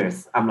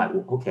fingers. I'm like,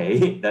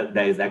 okay,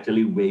 that is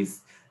actually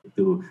ways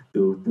to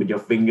put your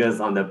fingers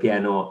on the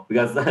piano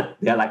because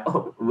they're like,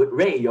 oh,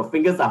 Ray, your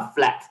fingers are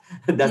flat.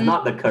 That's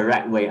not the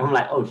correct way. I'm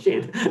like, oh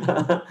shit.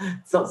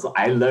 so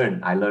I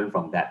learned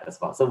from that as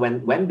well. So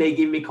when they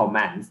give me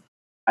commands,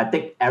 I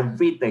take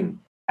everything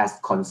as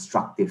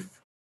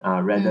constructive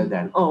rather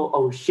than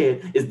oh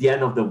shit, it's the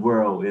end of the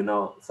world, you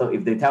know. So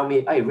if they tell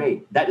me, hey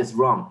Ray, that is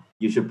wrong,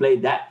 you should play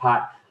that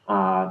part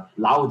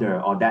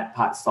louder or that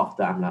part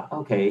softer, I'm like,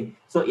 okay.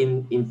 So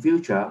in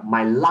future,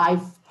 my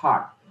live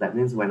part, that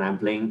means when I'm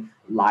playing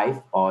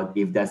live or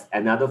if there's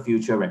another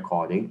future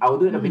recording, I will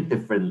do it a bit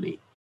differently.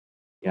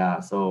 Yeah,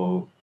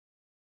 so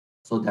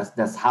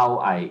that's how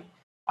I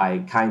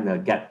kind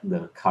of get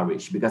the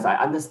courage, because I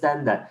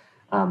understand that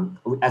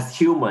as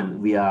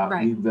human we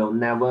will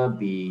never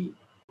be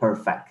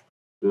perfect.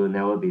 We will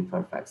never be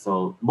perfect.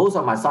 So most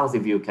of my songs,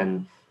 if you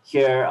can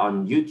hear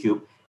on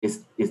YouTube,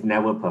 is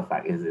never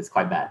perfect. It's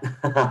quite bad.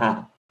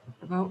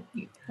 Well,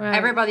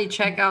 everybody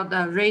check out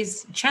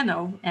Ray's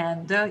channel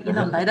and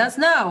let us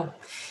know.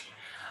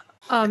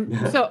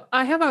 So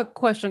I have a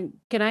question.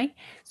 Can I?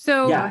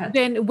 So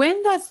then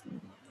when does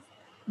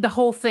the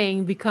whole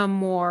thing become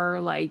more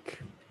like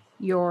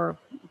your,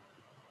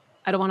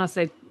 I don't want to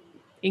say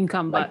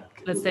income, but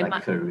let's say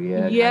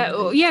career.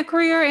 Yeah,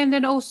 career, and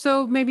then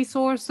also maybe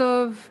source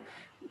of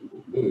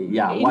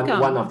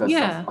income. One of the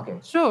sources. Okay.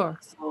 Sure.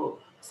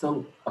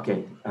 So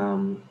okay.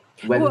 And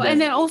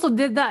then also,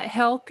 did that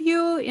help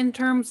you in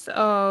terms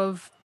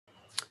of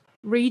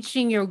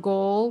reaching your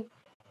goal,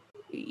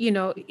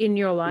 in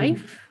your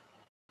life?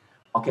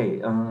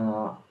 Okay.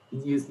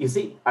 You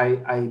see,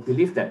 I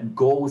believe that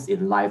goals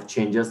in life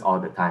changes all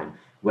the time.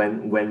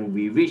 When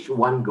we reach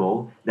one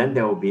goal, then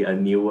there will be a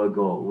newer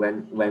goal.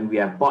 When we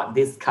have bought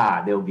this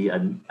car, there will be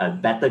a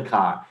better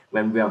car.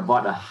 When we have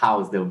bought a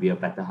house, there will be a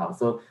better house.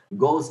 So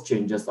goals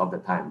changes all the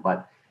time.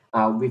 But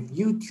with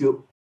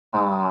YouTube,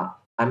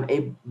 I'm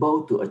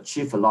able to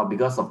achieve a lot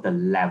because of the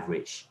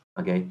leverage.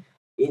 Okay.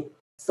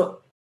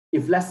 So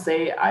if let's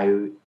say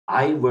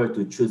I were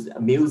to choose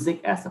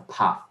music as a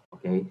path,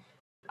 okay,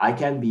 I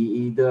can be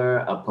either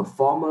a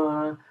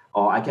performer,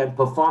 or I can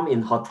perform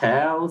in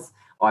hotels,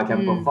 or I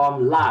can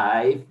perform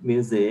live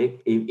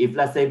music. If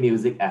let's say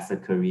music as a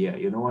career,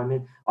 you know what I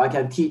mean? Or I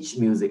can teach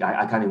music.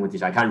 I can't even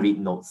teach. I can't read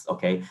notes.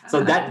 Okay,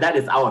 so that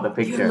is out of the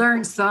picture. You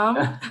learned some.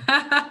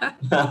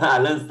 I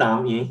learned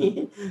some.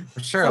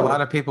 I'm sure a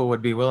lot of people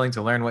would be willing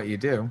to learn what you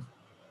do.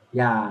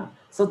 Yeah.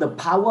 So the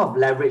power of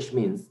leverage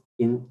means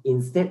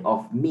instead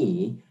of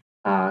me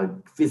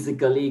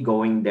physically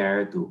going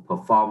there to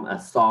perform a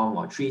song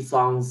or 3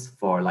 songs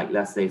for like,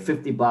 let's say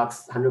 $50,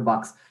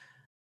 $100,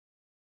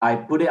 I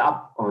put it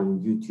up on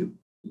YouTube.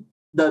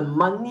 The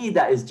money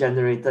that is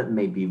generated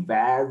may be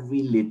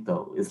very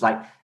little. It's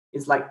like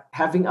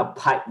having a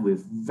pipe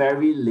with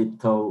very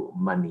little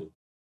money.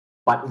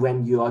 But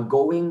when you are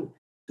going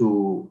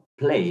to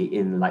play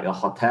in like a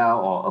hotel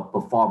or a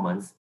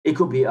performance, it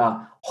could be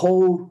a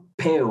whole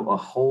pail, a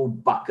whole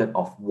bucket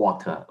of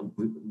water,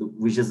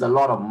 which is a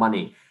lot of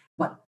money.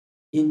 But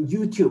in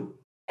YouTube,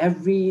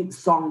 every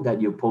song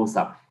that you post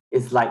up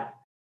is like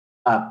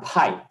a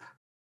pipe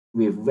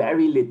with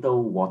very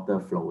little water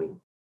flowing.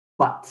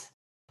 But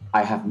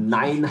I have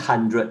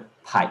 900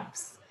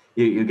 pipes.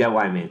 You get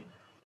what I mean?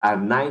 I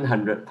have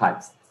 900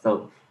 pipes.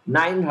 So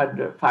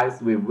 900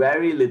 pipes with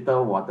very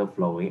little water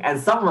flowing. And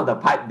some of the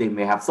pipe, they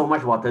may have so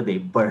much water, they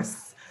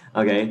burst.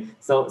 Okay,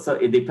 so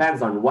it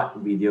depends on what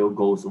video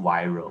goes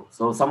viral.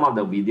 So some of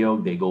the video,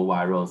 they go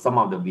viral. Some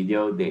of the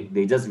video,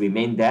 they just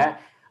remain there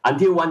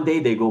until one day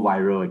they go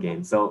viral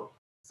again. So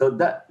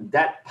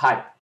that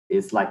pipe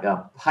is like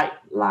a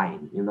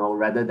pipeline,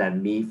 rather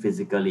than me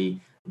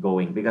physically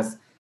going. Because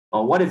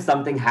what if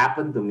something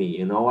happened to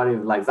me? What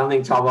if like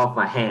something chop off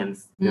my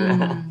hands?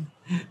 Then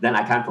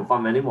I can't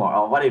perform anymore.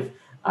 Or what if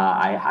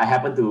I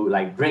happen to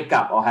like break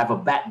up or have a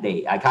bad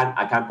day? I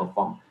can't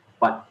perform.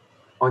 But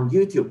on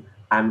YouTube,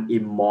 I'm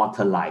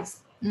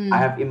immortalized. I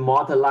have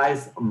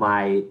immortalized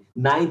my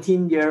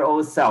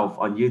 19-year-old self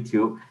on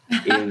YouTube.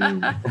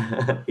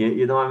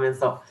 You know what I mean?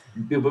 So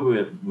people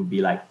will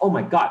be like, "Oh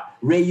my God,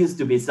 Ray used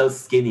to be so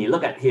skinny.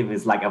 Look at him;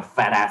 he's like a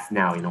fat ass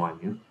now." You know what I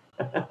mean?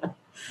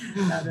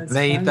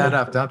 They eat that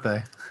up, don't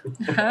they?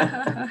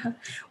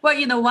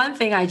 Well, one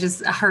thing I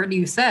just heard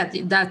you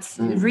said that's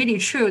really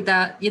true.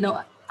 That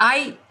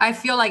I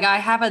feel like I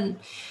haven't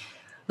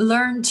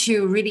learned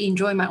to really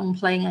enjoy my own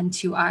playing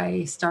until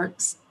I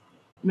start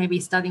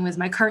maybe studying with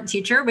my current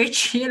teacher,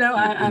 which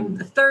I'm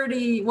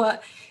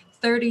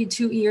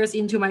 32 years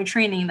into my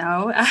training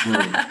now.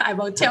 I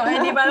won't tell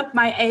anybody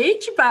my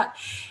age,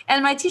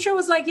 and my teacher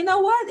was like, you know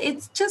what?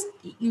 It's just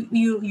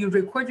you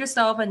record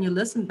yourself and you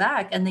listen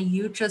back, and then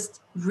you just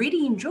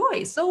really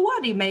enjoy. So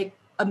what? You make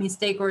a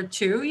mistake or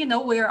two.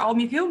 We're all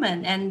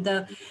human,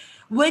 and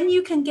when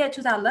you can get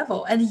to that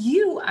level, and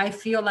I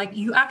feel like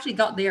you actually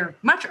got there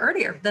much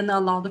earlier than a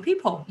lot of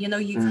people.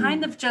 You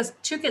kind of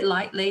just took it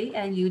lightly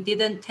and you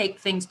didn't take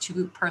things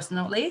too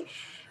personally.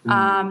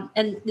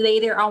 And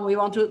later on, we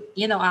want to,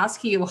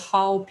 ask you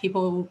how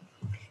people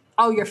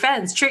all your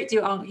fans treat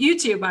you on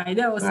YouTube. I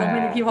know so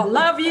many people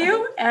love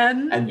you,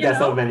 and there's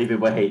so many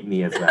people hate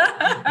me as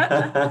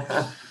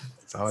well.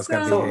 It's always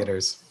going to be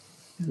haters.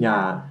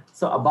 Yeah.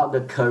 So about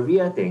the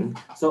career thing,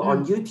 so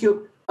on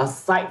YouTube,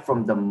 aside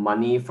from the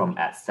money from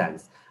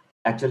AdSense,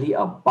 actually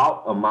a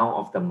bulk amount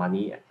of the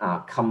money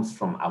comes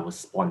from our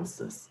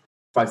sponsors.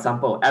 For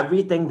example,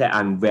 everything that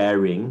I'm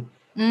wearing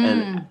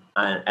and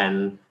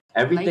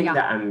everything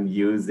that I'm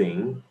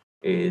using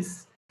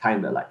is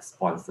kind of like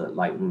sponsored.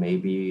 Like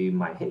maybe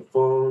my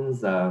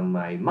headphones,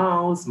 my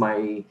mouse,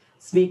 my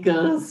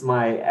speakers,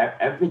 my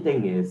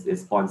everything is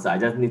sponsored. I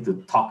just need to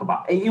talk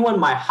about even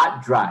my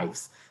hard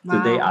drives.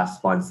 Today are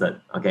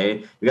sponsored,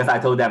 okay? Because I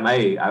told them,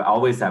 hey, I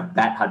always have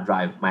bad hard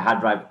drive. My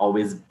hard drive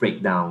always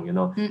break down,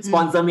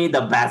 Sponsor me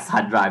the best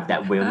hard drive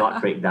that will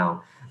not break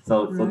down.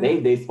 So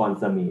they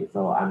sponsor me.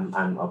 So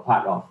I'm a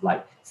part of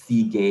like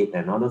Seagate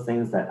and all those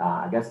things that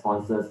I get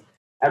sponsors.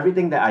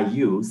 Everything that I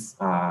use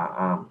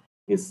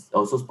is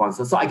also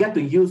sponsored. So I get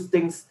to use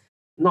things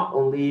not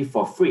only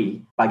for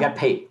free, but I get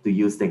paid to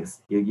use things.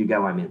 You get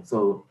what I mean?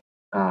 So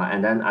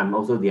and then I'm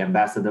also the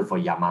ambassador for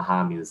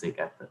Yamaha music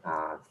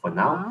for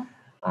now.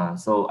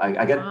 So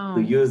I get to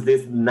use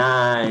this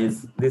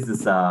this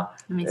is a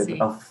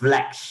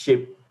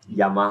flagship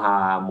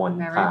Yamaha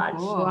montage.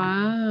 Cool.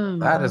 Wow.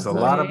 That is a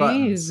lot of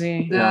buttons.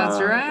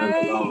 That's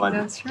right.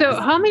 That's right. So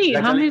how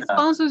many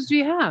sponsors do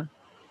you have?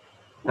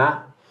 Huh?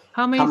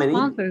 How many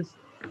sponsors?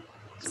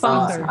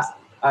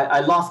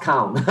 I lost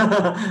count.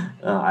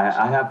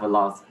 I have a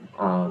lot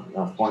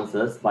of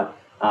sponsors, but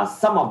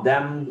some of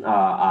them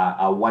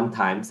are one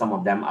time, some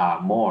of them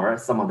are more,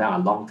 some of them are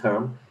long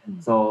term.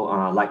 So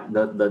like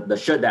the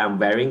shirt that I'm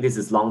wearing, this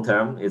is long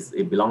term.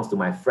 It belongs to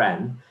my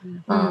friend.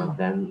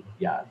 Then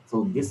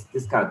so this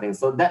kind of thing.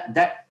 So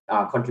that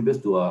contributes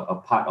to a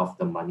part of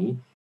the money.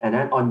 And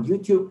then on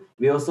YouTube,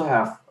 we also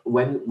have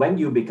when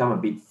you become a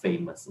bit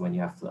famous, when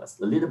you have a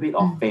little bit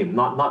of fame,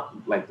 not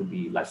like to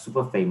be like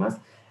super famous.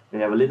 When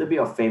you have a little bit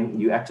of fame,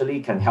 you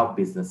actually can help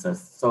businesses.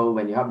 So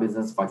when you help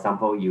business, for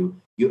example, you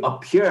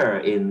appear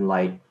in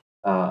like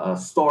a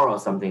store or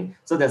something.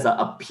 So there's an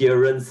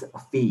appearance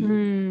fee.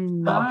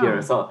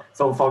 Appearance.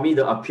 So for me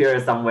to appear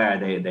somewhere,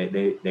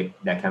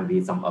 there can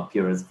be some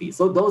appearance fee.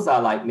 So those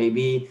are like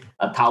maybe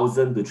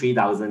 $1,000 to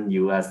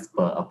 $3,000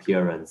 per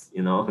appearance.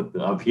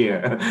 To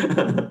appear.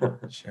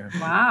 Sure.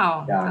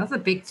 Wow, that's a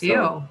big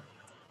deal.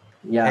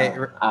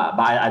 But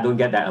I don't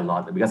get that a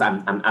lot because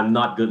I'm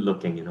not good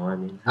looking. You know what I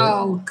mean?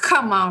 Oh,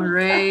 come on,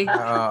 Ray.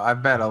 I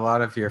bet a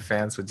lot of your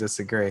fans would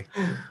disagree.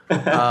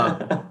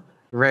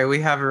 Ray, we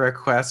have a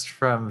request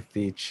from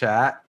the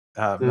chat.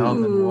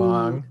 Melvin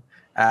Wong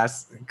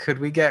asked, could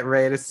we get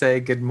Ray to say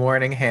good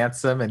morning,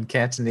 handsome in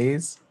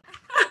Cantonese?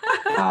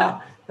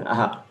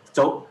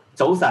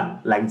 早晨，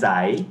靚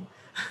仔。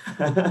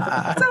早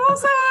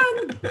晨.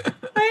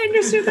 I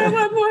understood that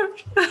one more.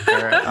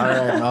 All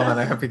right, Melvin,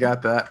 I hope you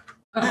got that.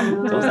 All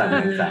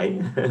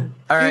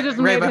right, you just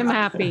made him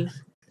happy.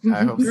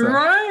 I hope so.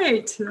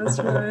 Right. That's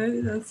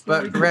right.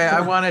 But Ray,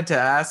 I wanted to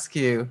ask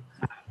you,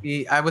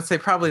 I would say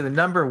probably the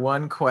number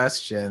one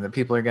question that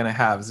people are going to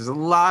have is there's a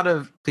lot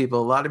of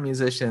people, a lot of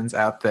musicians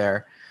out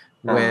there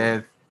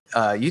with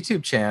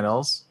YouTube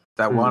channels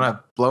that want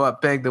to blow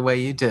up big the way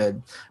you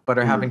did, but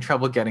are having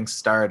trouble getting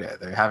started.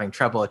 They're having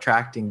trouble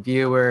attracting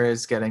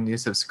viewers, getting new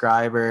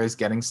subscribers,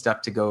 getting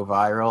stuff to go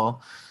viral.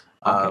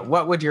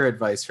 What would your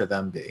advice for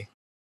them be?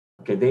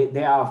 Okay,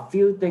 there are a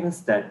few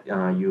things that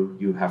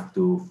you have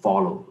to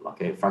follow.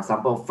 Okay, for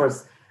example,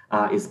 first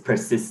is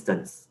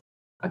persistence.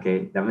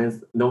 Okay, that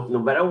means no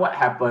matter what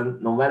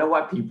happened, no matter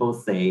what people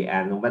say,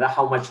 and no matter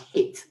how much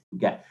hate you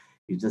get,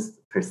 you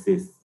just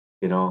persist,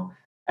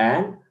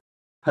 and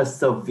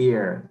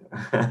persevere.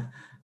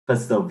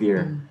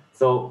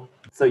 So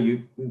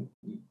you,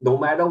 no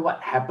matter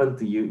what happened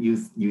to you,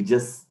 you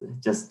just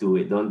do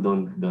it.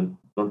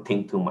 Don't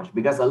think too much,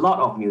 because a lot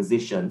of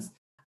musicians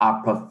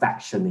are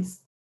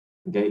perfectionists.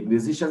 Okay,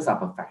 musicians are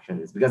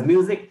perfectionists because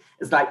music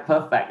is like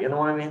perfect, you know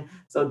what I mean?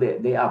 So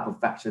they are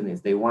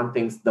perfectionists. They want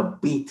things, the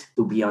beat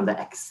to be on the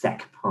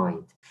exact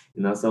point,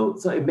 so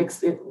it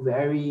makes it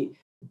very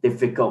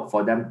difficult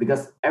for them,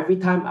 because every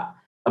time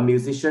a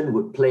musician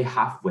would play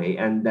halfway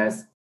and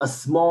there's a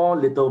small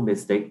little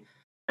mistake,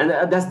 and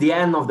that's the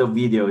end of the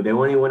video. They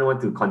only want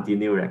to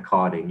continue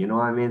recording, you know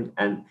what I mean?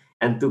 And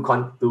to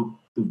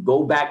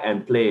go back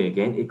and play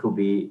again, it could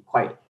be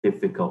quite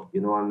difficult,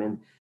 you know what I mean?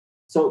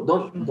 So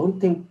don't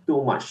think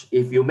too much.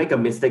 If you make a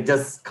mistake,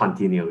 just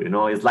continue.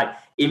 It's like,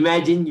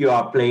 imagine you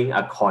are playing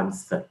a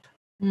concert.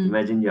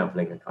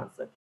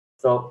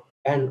 So,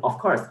 and of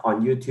course,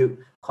 on YouTube,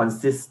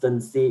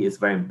 consistency is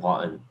very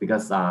important,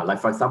 because like,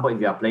 for example,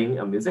 if you are playing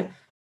a music,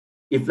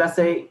 if let's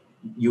say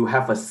you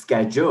have a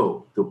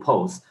schedule to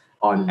post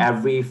on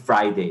every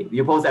Friday,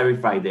 you post every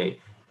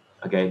Friday.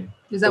 Okay.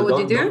 Is that what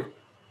you do?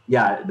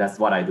 Yeah, that's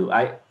what I do.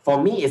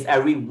 For me, it's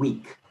every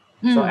week.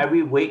 So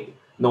every week,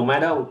 no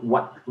matter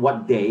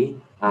what day,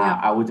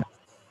 I would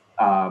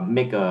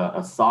make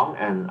a song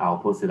and I'll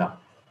post it up.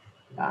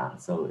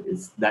 So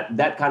it's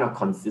that kind of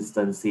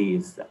consistency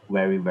is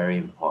very, very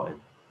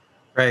important.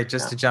 Right,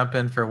 just to jump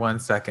in for 1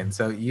 second.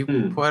 So you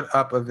put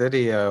up a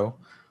video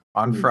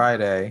on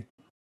Friday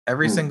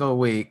every single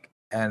week,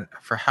 and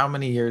for how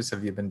many years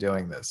have you been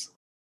doing this?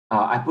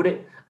 I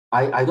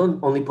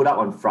don't only put up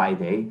on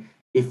Friday.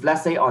 If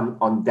let's say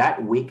on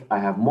that week I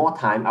have more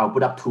time, I'll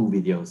put up 2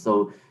 videos.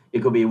 So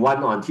it could be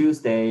one on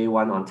Tuesday,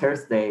 one on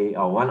Thursday,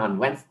 or one on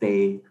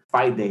Wednesday,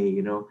 Friday,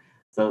 you know.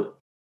 So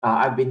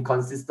I've been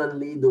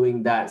consistently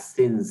doing that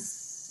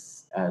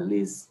since at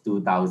least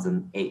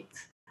 2008.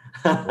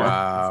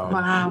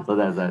 Wow. So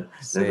that's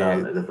a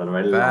very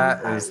long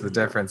That time. is the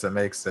difference that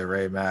makes the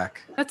Ray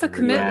Mac. That's a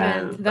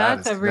commitment. Yeah,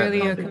 That's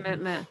really a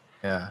commitment.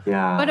 Yeah.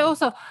 But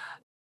also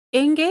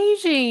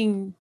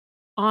engaging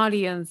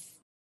audience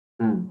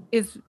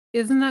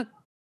isn't that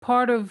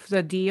part of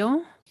the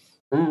deal?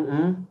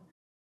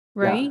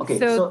 Right? Yeah. Okay,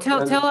 so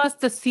tell us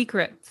the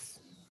secrets.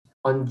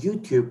 On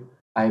YouTube,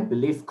 I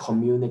believe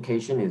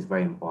communication is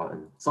very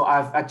important. So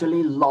I've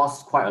actually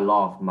lost quite a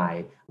lot of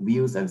my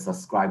views and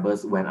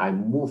subscribers when I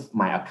moved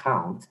my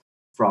account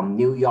from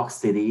New York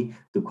City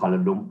to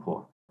Kuala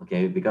Lumpur,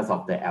 okay, because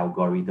of the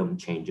algorithm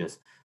changes.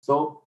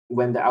 So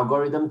when the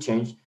algorithm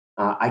changed,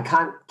 I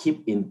can't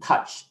keep in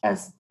touch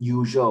as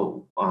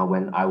usual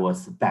when I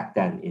was back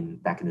in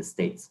the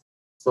States.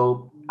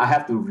 So I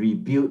have to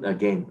rebuild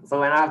again. So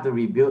when I have to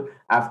rebuild,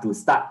 I have to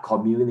start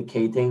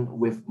communicating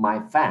with my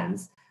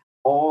fans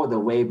all the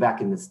way back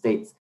in the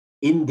States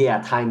in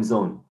their time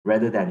zone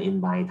rather than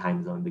in my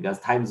time zone, because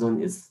time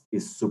zone is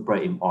super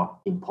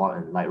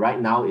important. Like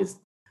right now is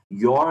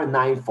your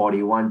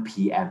 9:41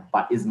 p.m.,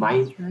 but it's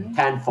my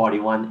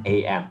 10:41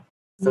 a.m.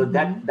 So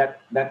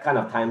that kind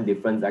of time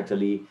difference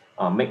actually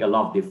make a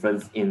lot of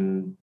difference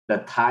in the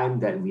time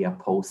that we are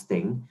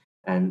posting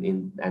and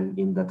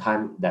in the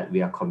time that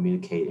we are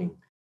communicating.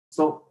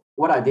 So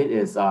what I did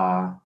is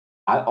I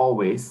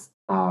always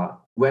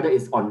whether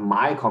it's on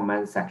my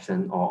comment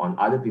section or on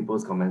other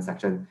people's comment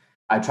section,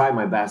 I try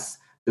my best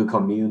to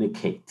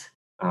communicate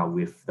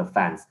with the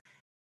fans.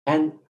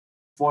 And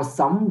for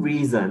some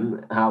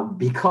reason,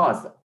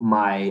 because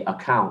my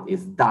account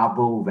is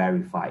double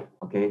verified,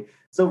 okay?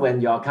 So when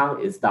your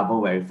account is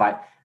double verified,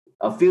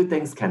 a few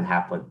things can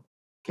happen.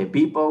 Okay,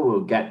 people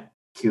will get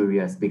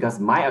curious because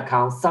my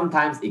account,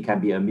 sometimes it can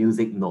be a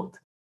music note,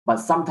 but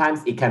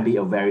sometimes it can be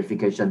a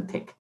verification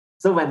tick.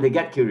 So when they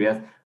get curious,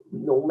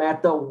 no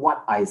matter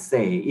what I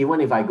say, even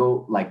if I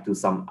go like to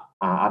some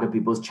other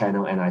people's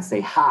channel and I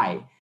say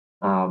hi,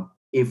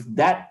 if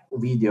that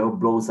video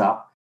blows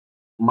up,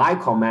 my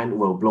comment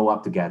will blow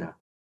up together.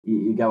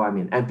 You get what I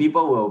mean? And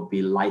people will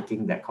be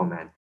liking that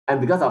comment. And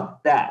because of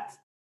that,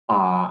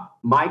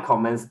 my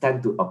comments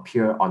tend to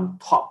appear on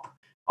top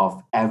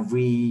of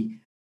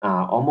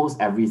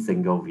almost every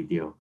single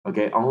video.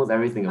 Okay, almost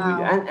every single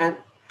video. And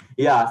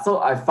yeah, so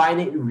I find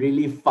it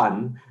really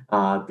fun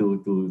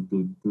to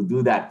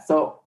do that.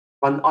 So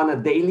on a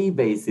daily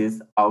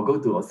basis, I'll go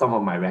to some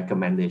of my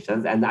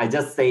recommendations and I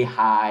just say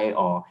hi,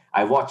 or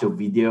I watch a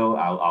video,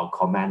 I'll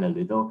comment a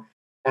little.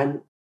 And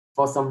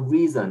for some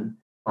reason,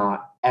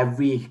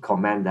 every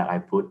comment that I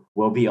put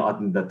will be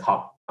on the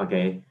top,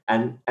 okay?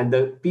 And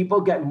the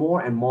people get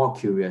more and more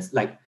curious,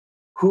 like,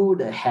 who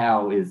the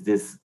hell is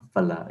this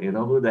fella? You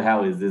know, who the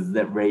hell is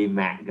that Ray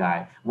Mac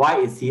guy? Why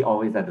is he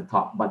always at the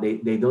top? But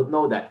they don't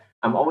know that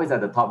I'm always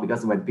at the top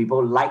because when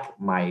people like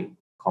my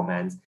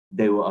comments,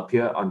 they will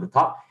appear on the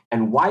top.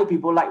 And why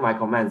people like my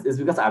comments is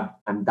because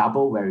I'm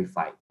double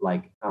verified.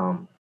 Like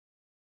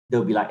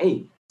they'll be like,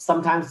 hey,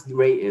 sometimes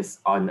Ray is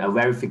on a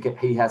verification,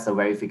 he has a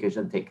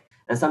verification tick,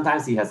 and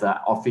sometimes he has an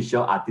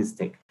official artist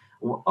tick.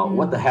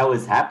 What the hell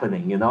is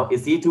happening? You know,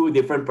 is he two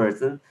different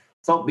person?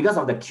 So because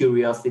of the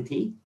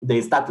curiosity,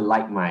 they start to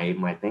like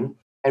my thing.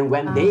 And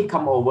when they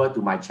come over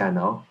to my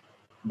channel,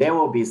 there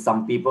will be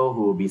some people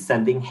who will be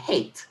sending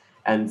hate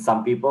and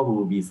some people who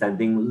will be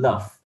sending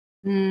love.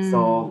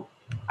 So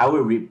I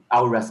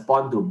will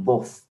respond to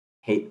both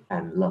hate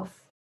and love.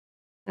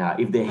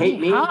 If they hate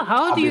me,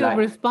 how do you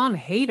respond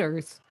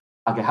haters?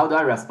 Okay, how do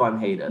I respond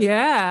haters?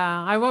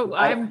 Yeah,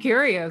 I'm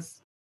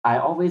curious. I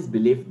always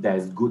believe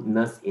there's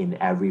goodness in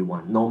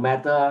everyone, no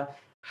matter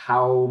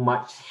how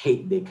much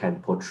hate they can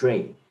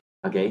portray.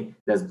 Okay,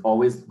 there's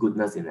always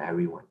goodness in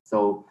everyone.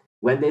 So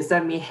when they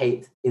send me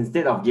hate,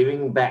 instead of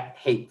giving back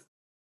hate,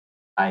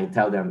 I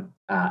tell them,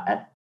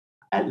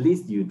 at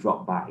least you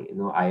drop by. You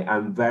know,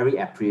 I'm very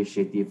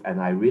appreciative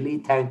and I really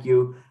thank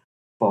you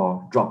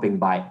for dropping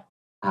by,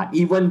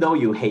 even though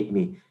you hate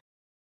me.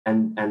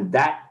 And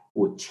that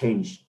would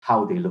change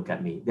how they look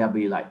at me. They'll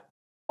be like,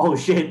 oh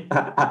shit,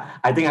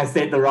 I think I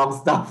said the wrong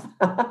stuff.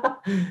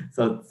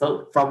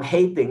 So from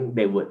hating,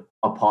 they would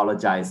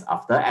apologize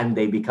after and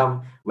they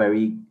become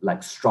very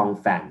like strong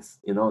fans,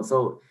 you know.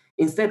 So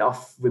instead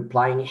of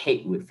replying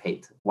hate with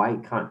hate, why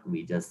can't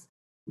we just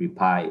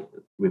reply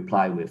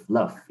with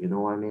love? You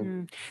know what I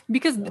mean?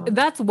 Because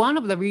that's one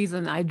of the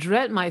reasons I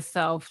dread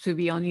myself to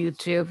be on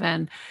YouTube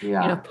and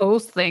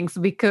post things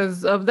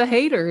because of the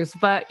haters.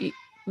 But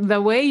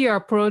the way you're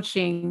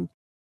approaching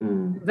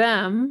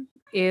them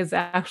is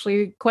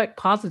actually quite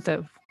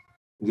positive.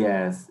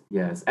 Yes,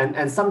 yes.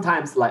 And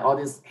sometimes like all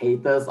these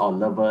haters or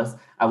lovers,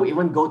 I will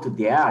even go to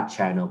their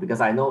channel because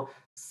I know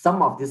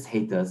some of these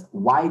haters,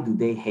 why do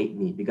they hate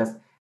me? Because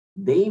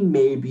they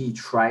may be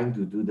trying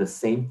to do the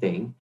same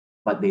thing,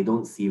 but they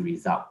don't see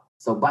result.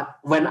 So, but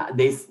when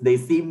they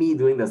see me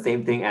doing the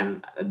same thing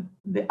and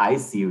I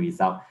see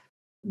result,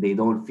 they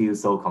don't feel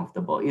so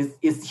comfortable.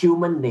 It's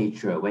human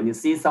nature. When you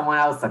see someone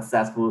else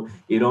successful,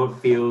 you don't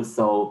feel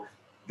so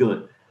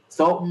good.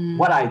 So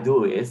what I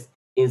do is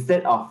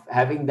instead of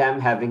having them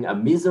having a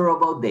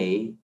miserable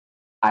day,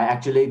 I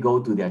actually go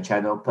to their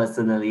channel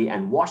personally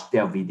and watch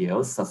their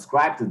videos,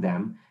 subscribe to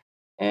them,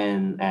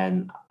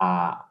 and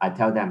I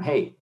tell them,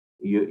 hey,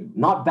 you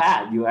not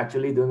bad. You're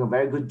actually doing a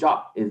very good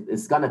job.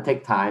 It's gonna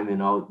take time,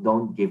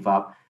 don't give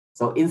up.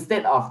 So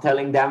instead of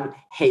telling them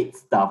hate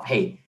stuff,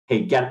 hey,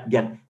 get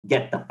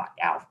the fuck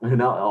out,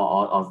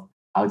 or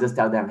I'll just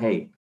tell them,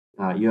 hey,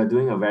 you're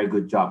doing a very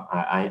good job.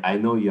 I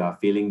know you are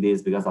feeling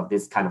this because of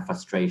this kind of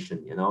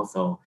frustration,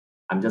 so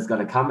I'm just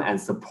gonna come and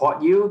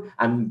support you.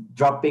 I'm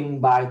dropping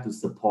by to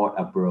support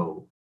a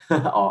bro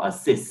or a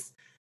sis.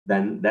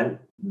 Then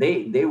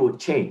they would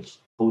change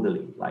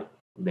totally. Like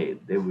they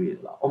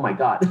will. Oh my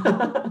god.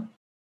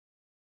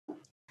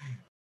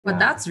 But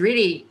that's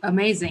really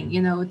amazing.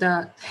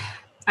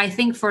 I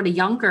think for the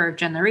younger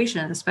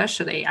generation,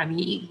 especially, I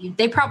mean,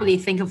 they probably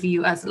think of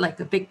you as like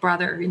a big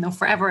brother,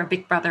 forever a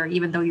big brother,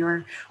 even though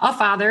you're a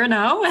father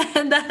now.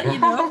 And,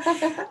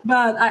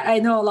 but I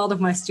know a lot of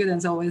my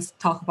students always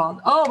talk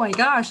about, oh my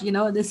gosh,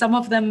 some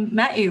of them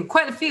met you,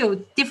 quite a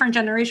few different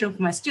generations of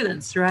my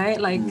students, right?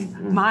 Like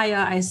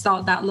Maya, I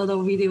saw that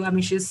little video. I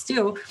mean, she's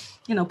still,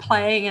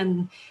 playing.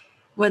 And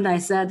when I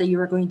said that you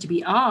were going to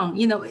be on,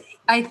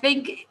 I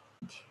think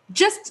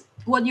just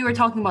what you were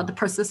talking about, the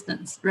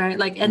persistence, right?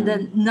 Like, and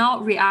then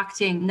not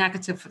reacting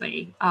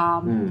negatively,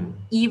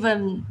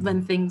 even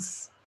when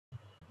things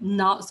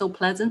not so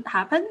pleasant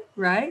happen,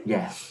 right?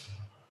 Yes.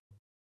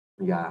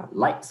 Yeah.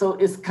 Like, so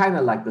it's kind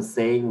of like the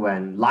saying,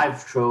 when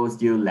life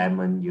throws you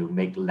lemon, you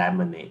make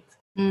lemonade.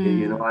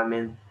 You know what I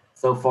mean?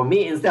 So for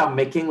me, instead of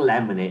making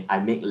lemonade, I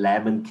make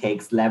lemon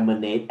cakes,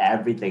 lemonade,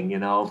 everything,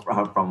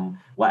 from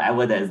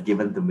whatever that is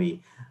given to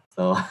me.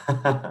 So,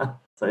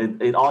 so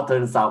it all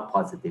turns out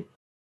positive.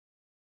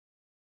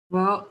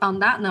 Well, on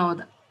that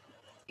note,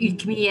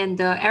 me and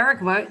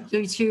Eric,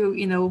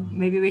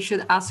 maybe we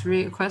should ask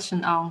Ray a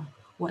question on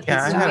what he's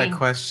doing. Yeah, I had a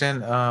question.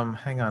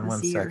 Hang on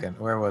one second.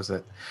 Where was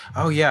it?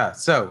 Oh, yeah.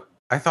 So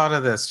I thought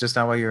of this just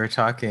now while you were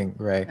talking,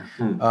 Ray.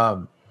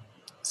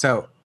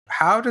 So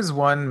how does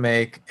one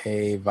make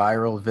a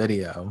viral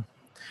video?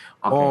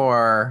 Okay.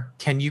 Or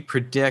can you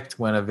predict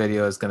when a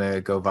video is going to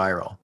go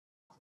viral?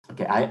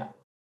 Okay,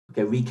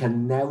 we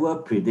can never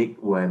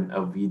predict when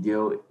a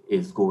video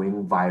is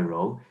going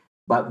viral,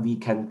 but we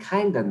can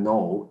kind of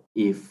know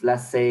if,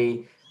 let's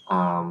say,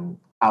 our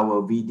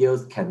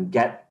videos can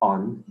get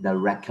on the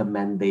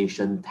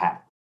recommendation tab.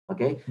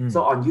 Okay,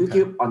 so on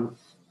YouTube,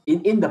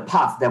 in the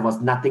past there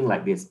was nothing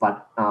like this,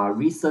 but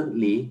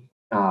recently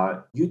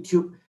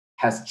YouTube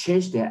has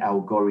changed their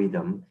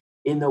algorithm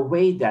in a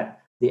way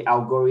that the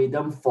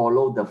algorithm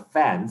follow the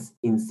fans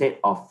instead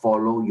of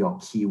follow your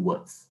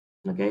keywords.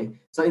 Okay,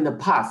 so in the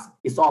past,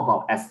 it's all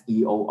about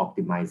SEO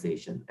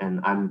optimization,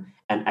 and I'm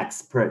an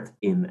expert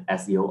in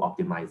SEO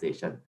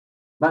optimization.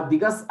 But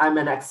because I'm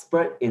an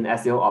expert in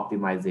SEO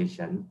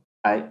optimization,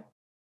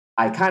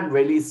 I can't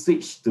really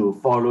switch to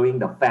following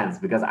the fans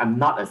because I'm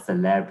not a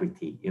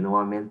celebrity. You know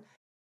what I mean?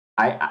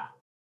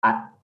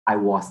 I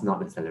was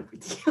not a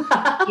celebrity.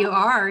 You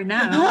are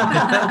now.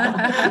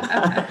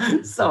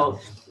 So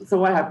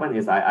what happened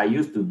is I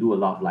used to do a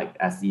lot of like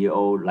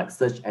SEO, like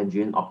search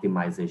engine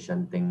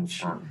optimization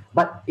things.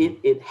 But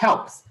it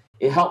helps.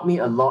 It helped me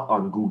a lot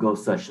on Google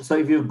search. So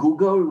if you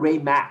Google Ray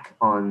Mac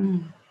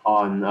on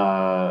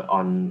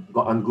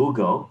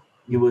Google,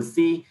 you will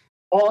see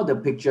all the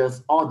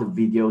pictures, all the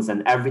videos,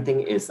 and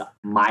everything is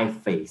my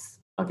face.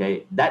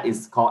 Okay, that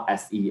is called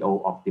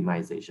SEO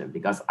optimization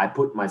because I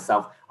put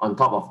myself on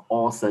top of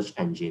all search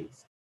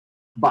engines.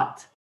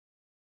 But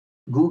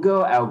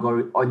Google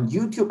algorithm on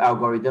YouTube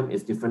algorithm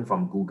is different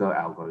from Google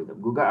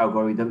algorithm. Google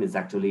algorithm is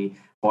actually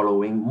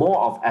following more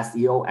of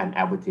SEO and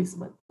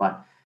advertisement,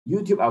 but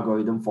YouTube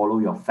algorithm follow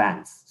your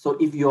fans. So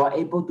if you are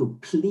able to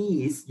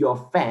please your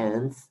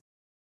fans,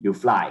 you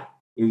fly.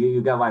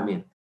 You get what I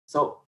mean?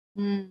 So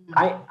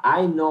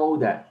I know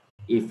that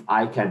if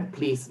I can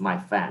please my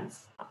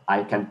fans,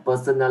 I can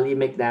personally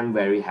make them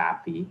very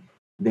happy,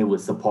 they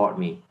would support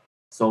me.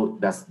 So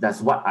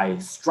that's what I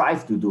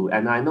strive to do.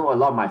 And I know a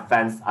lot of my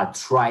fans are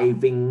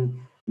thriving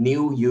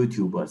new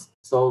YouTubers.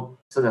 So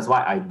that's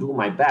why I do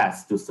my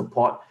best to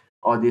support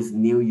all these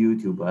new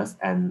YouTubers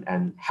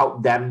and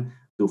help them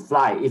to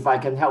fly. If I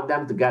can help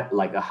them to get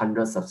like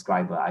 100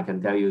 subscribers, I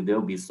can tell you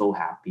they'll be so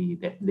happy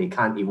that they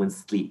can't even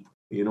sleep.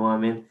 You know what I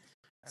mean?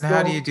 And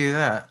how do you do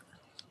that?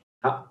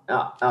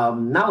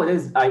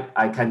 Nowadays,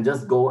 I can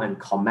just go and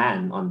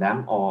comment on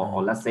them,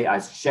 or let's say I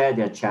share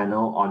their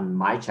channel on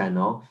my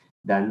channel,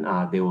 then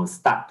they will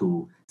start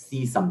to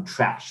see some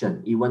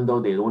traction. Even though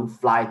they don't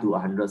fly to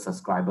 100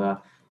 subscribers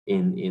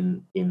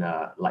in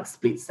a like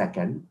split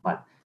second,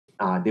 but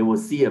they will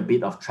see a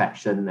bit of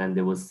traction, and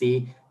they will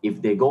see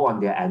if they go on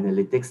their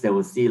analytics, they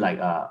will see like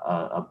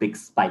a big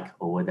spike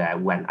over there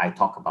when I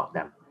talk about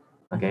them.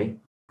 Okay.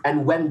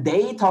 And when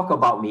they talk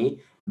about me,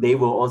 they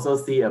will also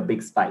see a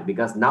big spike,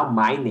 because now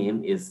my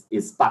name is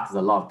sparks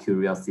a lot of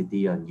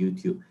curiosity on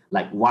YouTube.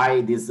 Like,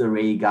 why this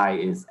Ray guy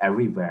is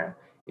everywhere,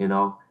 you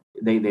know?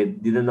 They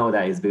didn't know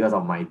that it's because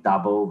of my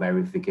double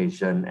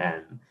verification,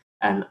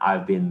 and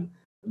I've been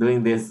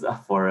doing this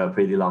for a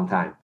pretty long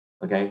time.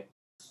 Okay.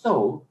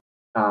 So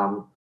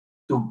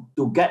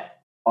to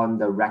get on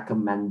the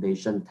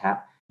recommendation tab,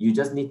 you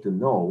just need to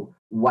know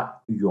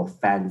what your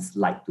fans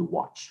like to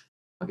watch.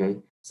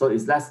 Okay. So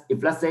if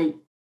let's say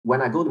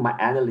when I go to my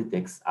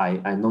analytics,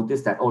 I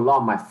notice that a lot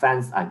of my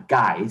fans are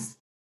guys,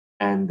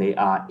 and they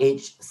are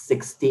aged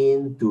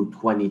 16 to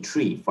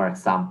 23, for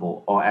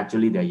example, or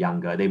actually they're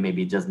younger. They may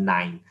be just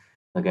 9.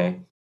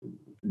 Okay.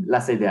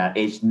 Let's say they are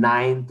aged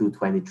 9 to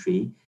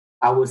 23.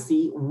 I will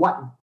see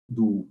what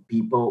do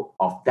people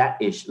of that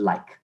age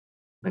like.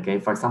 Okay.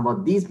 For example,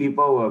 these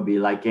people will be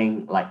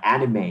liking like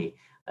anime.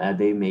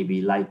 They may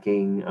be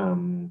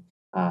liking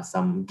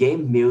some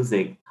game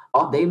music,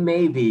 or they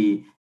may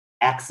be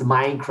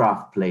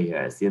ex-Minecraft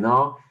players, you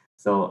know.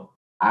 So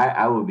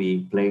I will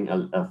be playing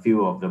a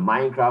few of the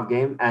Minecraft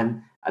game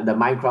and the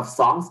Minecraft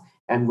songs.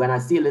 And when I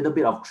see a little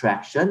bit of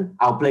traction,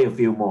 I'll play a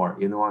few more,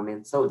 you know what I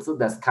mean? So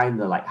that's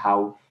kind of like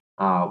how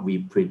we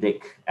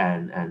predict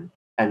and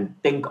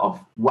think of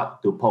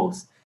what to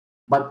post.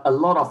 But a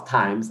lot of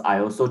times I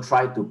also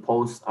try to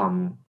post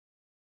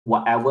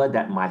whatever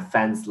that my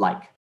fans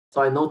like.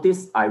 So I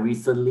noticed I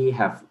recently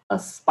have a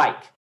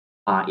spike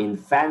in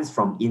fans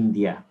from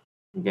India.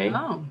 Okay.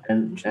 Oh,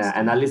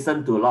 and I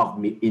listen to a lot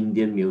of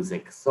Indian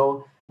music.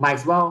 So might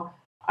as well,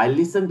 I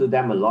listen to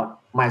them a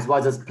lot. Might as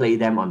well just play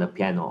them on the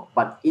piano.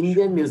 But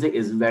Indian music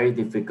is very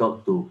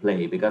difficult to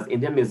play, because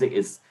Indian music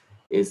is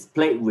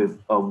played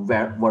with a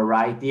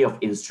variety of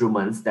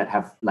instruments that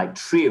have like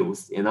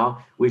trills, you know,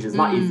 which is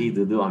not easy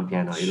to do on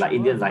piano. It's like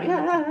Indians like,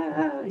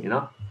 you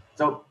know.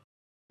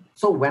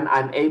 So when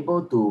I'm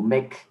able to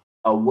make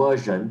a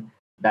version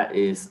that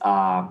is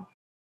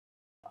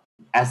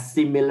as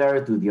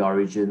similar to the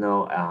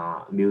original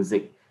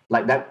music,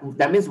 like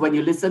that means when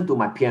you listen to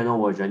my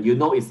piano version, you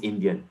know it's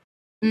Indian.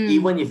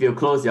 Even if you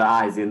close your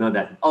eyes, you know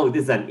that, oh,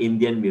 this is an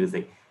Indian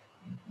music.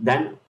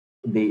 Then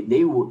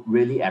they would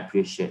really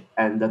appreciate.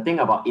 And the thing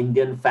about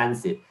Indian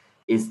fans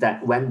is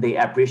that when they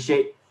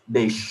appreciate,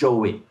 they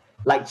show it.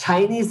 Like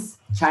Chinese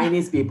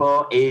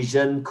people,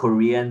 Asian,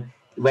 Korean,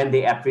 when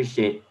they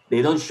appreciate,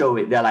 they don't show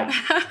it. They're like,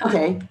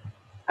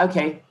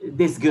 okay,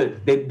 this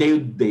good.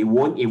 They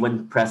won't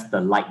even press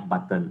the like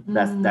button.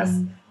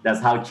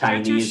 That's how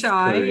Chinese. They're too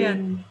shy,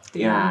 Korean,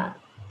 and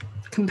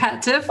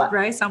competitive,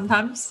 right?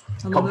 Sometimes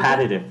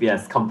competitive.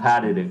 Yes,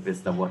 competitive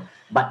is the word.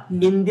 But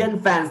Indian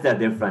fans, they're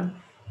different.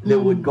 They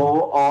would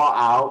go all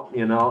out,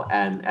 you know,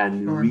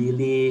 and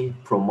really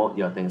promote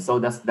your thing. So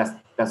that's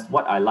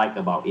what I like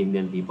about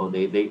Indian people.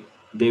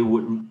 They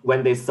would,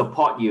 when they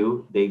support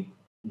you,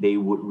 they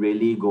would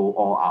really go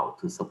all out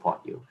to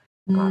support you.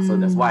 So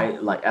that's why,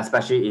 like,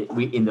 especially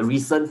in the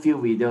recent few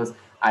videos,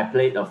 I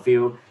played a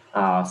few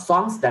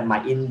songs that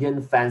my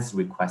Indian fans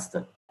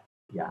requested.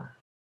 Yeah.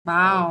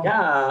 Wow.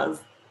 Yeah.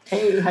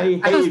 Hey,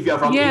 if you're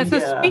from India.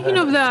 So speaking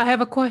of that, I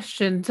have a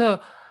question. So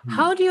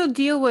how do you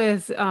deal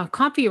with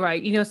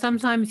copyright? You know,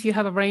 sometimes you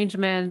have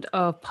arrangement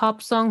of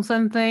pop songs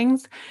and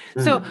things.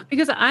 So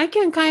because I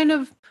can kind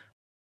of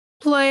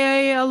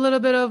play a little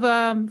bit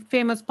of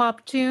famous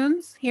pop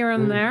tunes here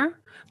and there,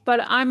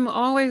 but I'm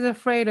always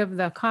afraid of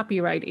the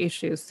copyright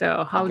issues.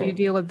 So how do you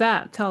deal with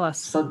that? Tell us.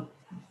 So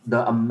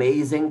the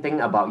amazing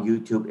thing about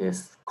YouTube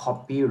is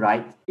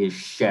copyright is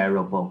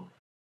shareable.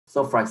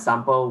 So for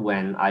example,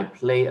 when I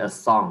play a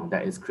song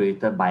that is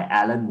created by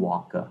Alan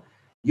Walker,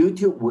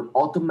 YouTube would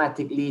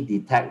automatically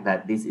detect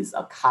that this is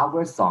a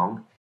cover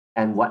song,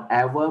 and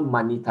whatever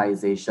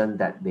monetization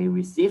that they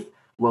receive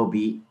will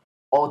be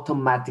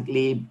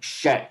automatically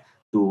shared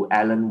to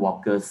Alan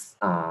Walker's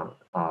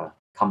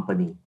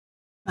company.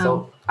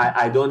 So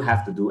I don't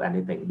have to do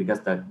anything,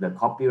 because the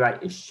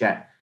copyright is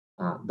shared.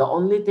 The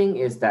only thing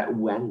is that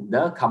when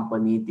the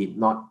company did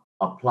not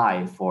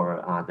apply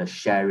for the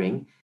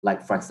sharing,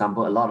 like for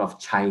example, a lot of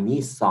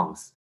Chinese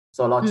songs.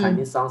 So a lot of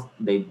Chinese songs,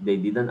 they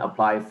didn't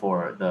apply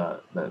for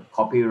the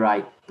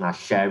copyright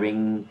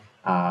sharing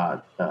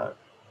the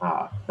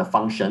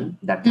function,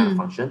 that kind of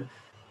function.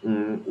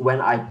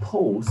 When I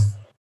post,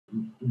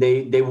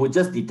 they would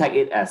just detect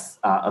it as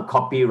a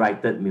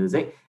copyrighted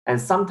music, and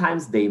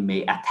sometimes they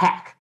may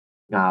attack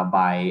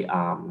by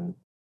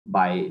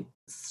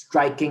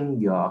striking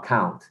your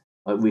account,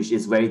 which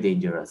is very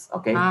dangerous.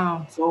 Okay.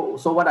 Wow.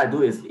 So what I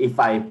do is, if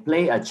I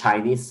play a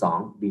Chinese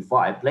song, before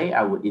I play,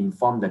 I would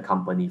inform the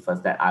company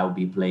first that I will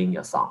be playing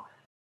your song.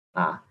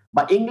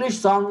 But English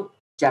song,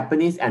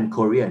 Japanese and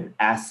Korean,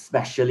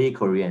 especially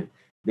Korean,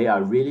 they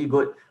are really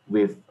good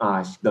with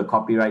the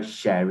copyright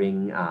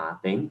sharing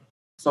thing.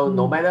 So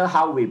no matter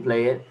how we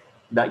play it,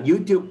 the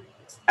YouTube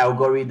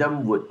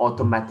algorithm would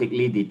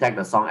automatically detect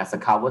the song as a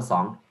cover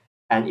song,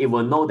 and it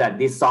will know that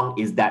this song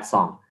is that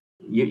song.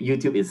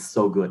 YouTube is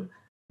so good.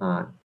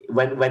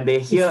 When they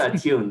hear a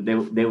tune,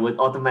 they would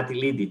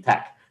automatically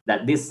detect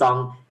that this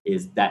song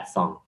is that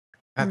song.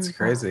 That's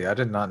crazy. I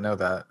did not know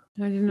that.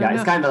 I didn't know. Yeah,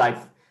 it's kind of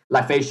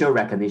like facial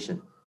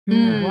recognition.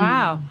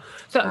 Wow.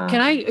 So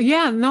can I?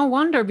 Yeah, no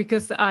wonder,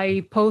 because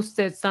I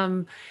posted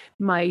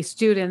my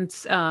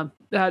students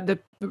the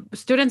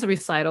students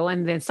recital,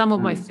 and then some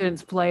of my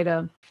students played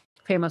a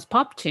famous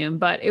pop tune,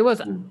 but it was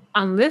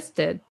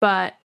unlisted.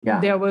 But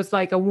there was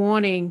like a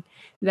warning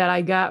that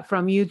I got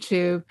from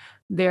YouTube.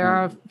 There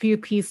are a few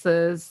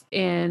pieces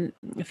in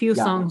a few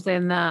songs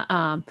in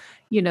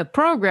the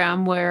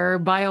program where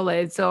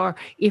violates, or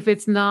if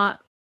it's not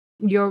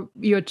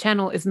your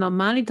channel is not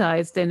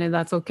monetized, then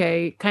that's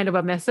okay. Kind of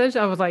a message.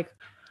 I was like,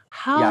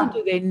 how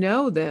do they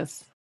know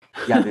this?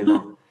 Yeah, they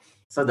know.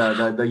 So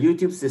the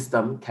YouTube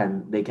system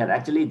can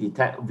actually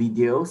detect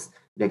videos.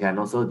 They can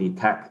also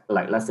detect,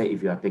 like, let's say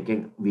if you are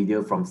taking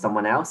video from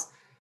someone else,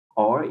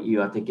 or you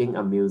are taking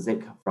a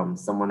music from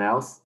someone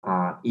else,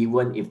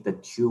 even if the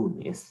tune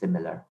is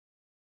similar.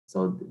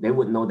 So they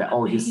would know that,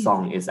 oh, this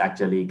song is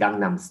actually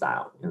Gangnam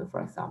Style,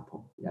 for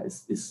example. Yeah,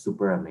 it's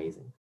super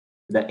amazing.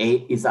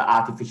 It's an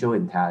artificial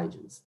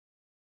intelligence.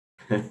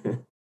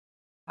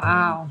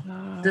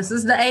 Wow. This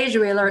is the age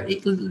we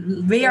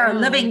are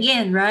living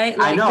in, right?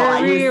 I know.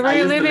 I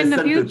used live to in the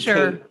listen to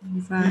future. tape.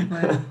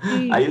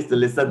 Exactly. I used to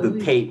listen to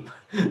tape.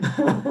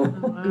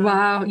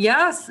 Wow.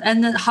 Yes.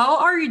 And then how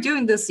are you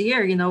doing this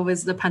year,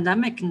 with the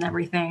pandemic and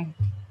everything?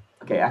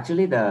 Okay,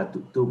 actually,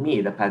 to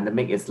me, the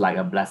pandemic is like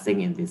a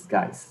blessing in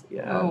disguise.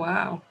 Yeah. Oh,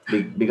 wow.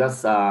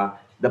 Because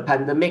the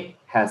pandemic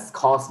has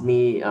caused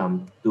me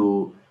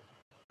to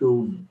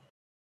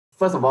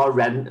first of all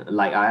rent.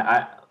 Like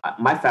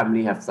my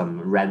family have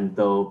some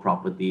rental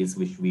properties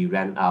which we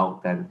rent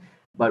out,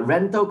 but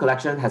rental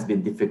collection has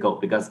been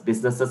difficult because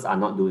businesses are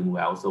not doing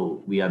well,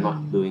 so we are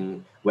not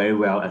doing very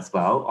well as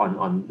well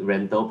on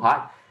rental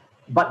part.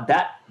 But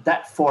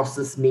that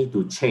forces me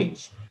to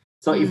change.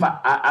 So if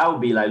I'll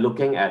be like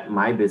looking at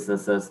my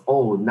businesses,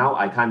 now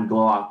I can't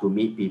go out to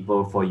meet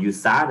people for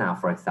USANA,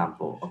 for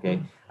example.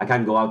 Okay, I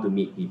can't go out to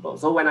meet people.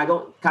 So when I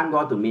can't go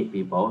out to meet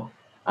people,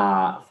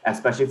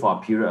 especially for a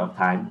period of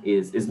time,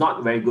 is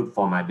not very good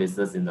for my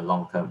business in the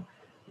long term.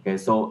 Okay,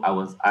 so I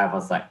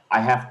was like,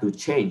 I have to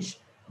change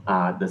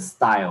the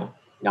style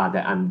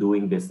that I'm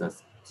doing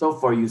business. So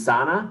for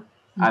USANA,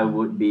 I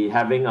would be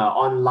having an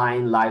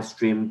online live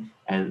stream,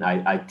 and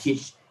I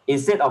teach,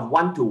 instead of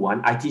 1-to-1,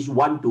 I teach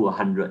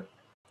 1-to-100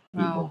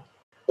 people. Wow.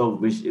 So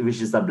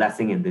which is a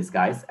blessing in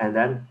disguise. And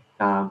then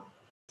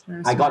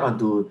I got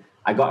onto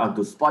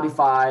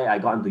Spotify, I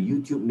got onto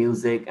YouTube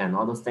Music and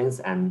all those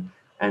things, and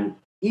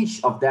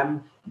each of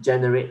them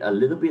generate a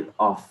little bit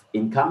of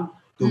income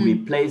to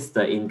replace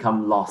the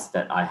income loss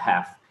that I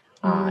have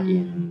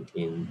in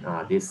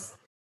this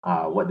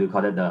what do you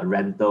call it, the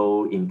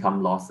rental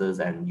income losses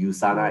and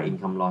USANA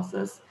income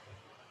losses.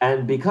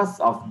 And because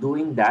of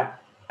doing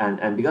that,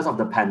 and because of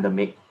the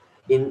pandemic,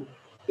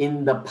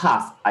 in the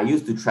past I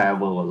used to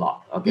travel a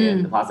lot. Okay,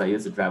 in the past I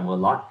used to travel a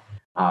lot.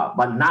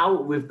 But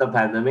now with the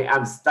pandemic,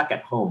 I'm stuck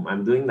at home.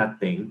 I'm doing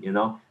nothing,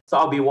 So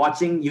I'll be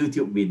watching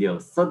YouTube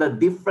videos. So the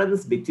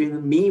difference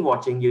between me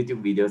watching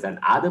YouTube videos and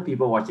other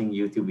people watching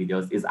YouTube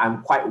videos is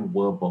I'm quite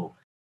verbal.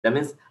 That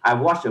means I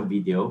watch a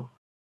video,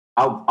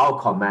 I'll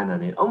comment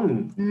on it.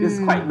 It's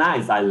quite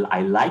nice. I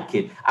like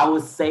it. I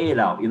will say it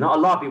out. A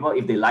lot of people,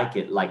 if they like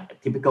it, like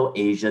typical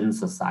Asian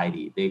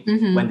society,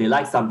 when they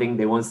like something,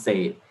 they won't say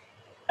it.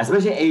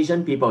 Especially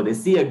Asian people, they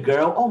see a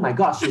girl, oh my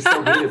gosh, she's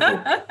so beautiful.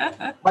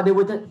 But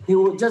they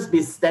would just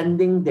be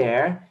standing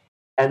there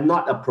and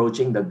not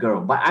approaching the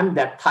girl. But I'm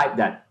that type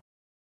that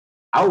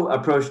I'll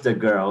approach the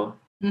girl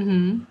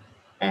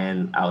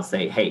and I'll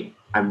say, hey,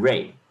 I'm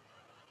Ray.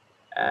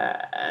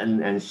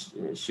 And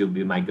she'll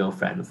be my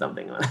girlfriend or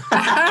something.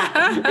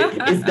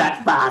 It's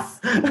that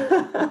fast.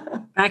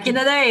 Back in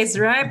the days,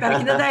 right?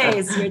 Back in the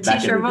days, your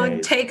teacher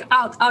won't take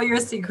out all your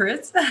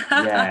secrets.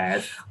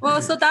 Yes.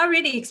 Well, so that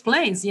really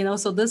explains,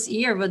 so this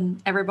year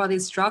when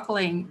everybody's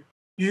struggling,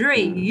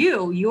 Ray,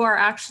 you are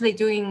actually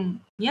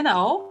doing,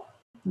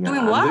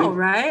 doing well,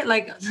 right?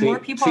 Like more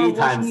people are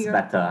watching you. 3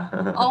 times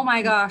better. Oh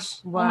my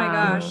gosh. Wow. Oh my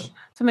gosh.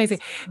 It's amazing.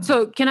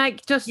 So can I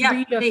just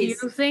read a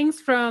few things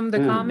from the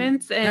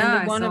comments?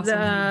 And one of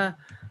the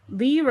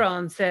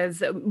Leron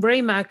says,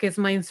 Ray Mac is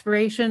my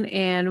inspiration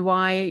and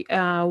why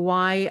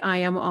I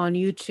am on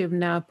YouTube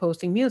now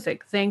posting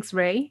music. Thanks,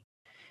 Ray.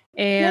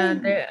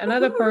 And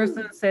another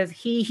person says,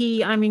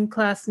 I'm in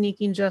class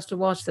sneaking just to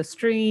watch the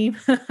stream.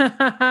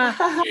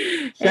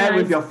 Share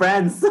with your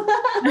friends.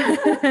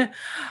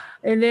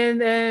 And then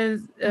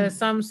there's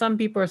some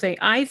people are saying,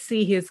 I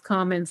see his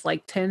comments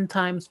like 10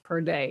 times per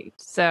day.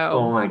 So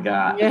oh my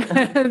God.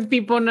 Yeah,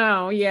 people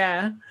know,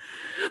 yeah.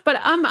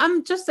 But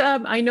I'm just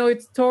I know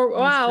it's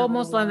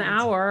almost an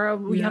hour.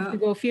 We have to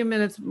go a few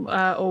minutes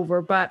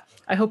over, but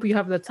I hope you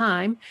have the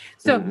time.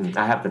 So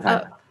I have the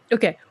time.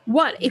 Okay.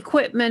 What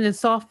equipment and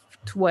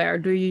software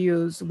do you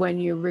use when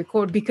you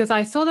record? Because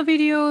I saw the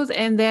videos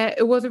and that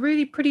it was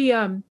really pretty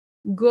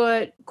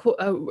good,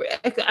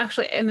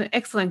 actually an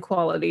excellent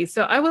quality.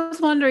 So I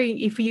was wondering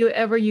if you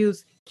ever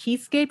use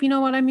Keyscape. You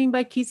know what I mean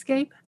by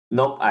Keyscape?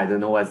 Nope, I don't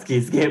know what's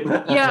Keyscape.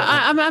 Yeah,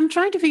 I'm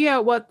trying to figure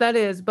out what that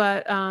is,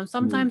 but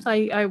sometimes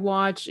I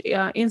watch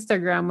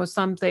Instagram or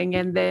something,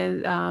 and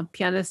then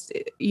pianist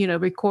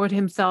record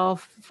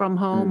himself from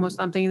home or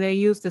something. They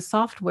use the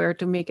software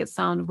to make it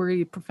sound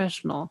really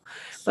professional,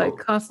 but it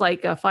costs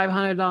like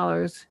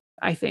 $500,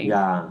 I think.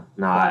 Yeah,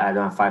 no, I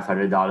don't have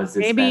 $500 to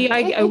maybe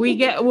spend.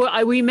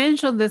 we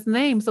mentioned this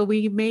name, so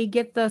we may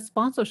get the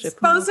sponsorship.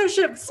 Sponsor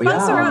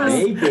yeah, us.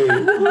 maybe.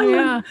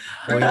 Yeah.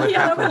 We would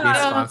happily be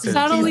sponsored.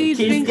 Subtly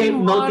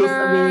drinking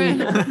water.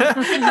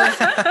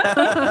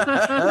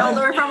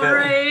 Dollar from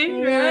Ray.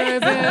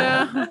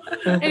 Yeah.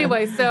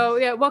 Anyway,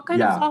 so what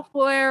kind of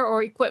software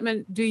or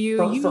equipment do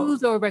you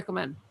use or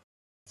recommend?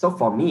 So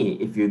for me,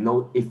 if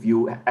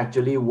you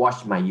actually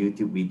watch my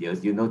YouTube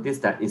videos, you notice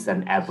that it's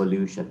an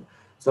evolution.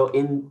 So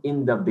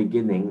in the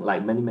beginning,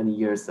 like many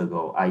years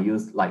ago, I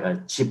used like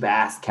a cheap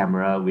ass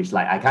camera, which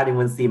like I can't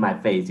even see my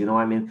face. You know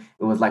what I mean?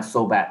 It was like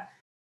so bad.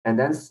 And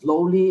then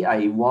slowly I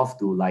evolved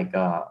to like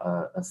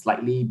a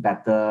slightly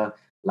better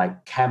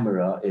like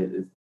camera.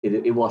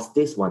 It was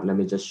this one. Let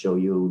me just show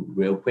you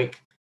real quick.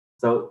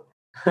 So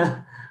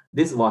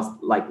this was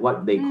like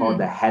what they call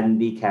the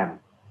handy cam.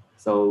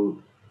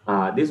 So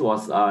this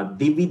was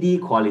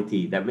DVD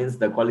quality. That means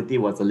the quality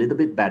was a little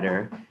bit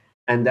better.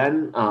 And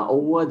then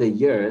over the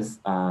years,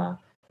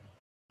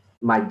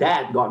 my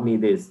dad got me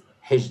this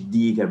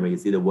HD camera. You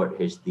see the word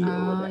HD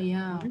over there.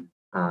 Yeah.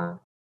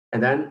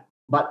 And then,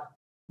 but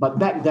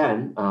back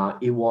then,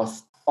 it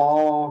was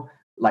all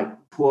like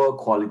poor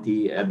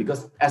quality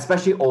because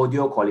especially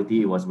audio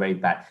quality, it was very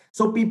bad.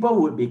 So people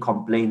would be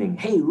complaining,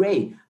 "Hey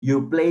Ray,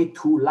 you play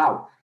too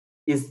loud."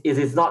 It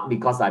is not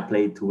because I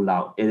play too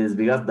loud. It is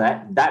because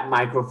that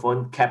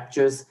microphone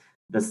captures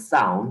the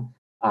sound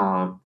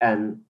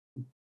and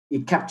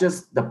it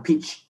captures the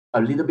pitch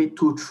a little bit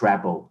too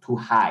treble, too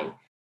high,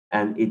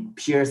 and it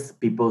pierces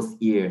people's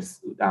ears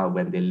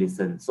when they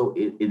listen. So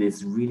it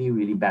is really,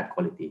 really bad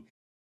quality.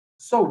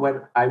 So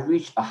when I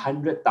reached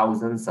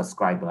 100,000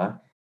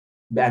 subscriber,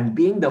 and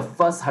being the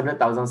first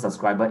 100,000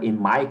 subscriber in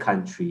my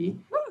country,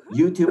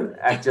 YouTube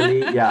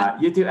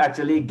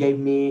actually gave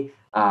me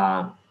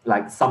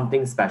like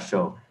something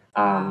special.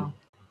 I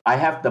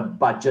have the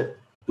budget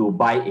to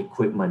buy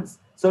equipment.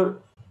 So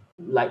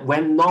like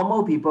when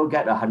normal people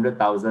get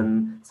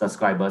 100,000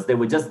 subscribers, they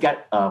would just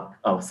get a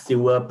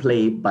silver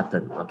play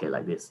button, okay,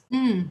 like this.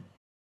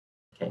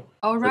 Okay.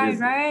 Oh,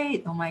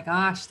 right. Oh my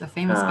gosh, the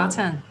famous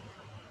button.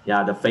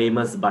 Yeah, the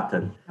famous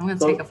button. I'm going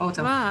to take a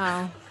photo.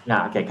 Wow.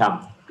 Yeah, okay,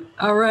 come.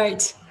 All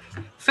right.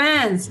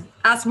 Fans,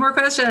 ask more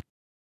questions.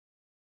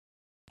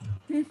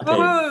 Okay.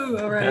 Whoa,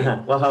 all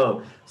right.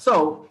 Whoa.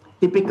 So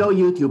typical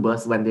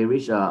YouTubers, when they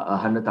reach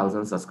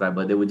 100,000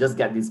 subscribers, they would just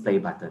get this play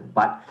button.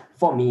 But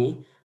for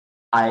me,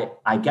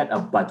 I get a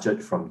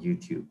budget from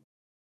YouTube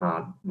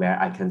where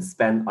I can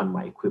spend on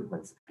my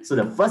equipment. So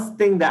the first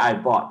thing that I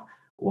bought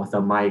was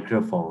a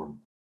microphone.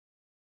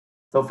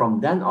 So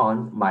from then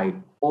on, my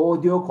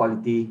audio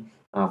quality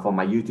for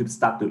my YouTube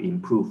start to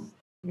improve.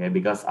 Okay,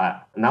 because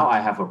now I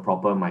have a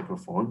proper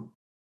microphone,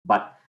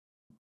 but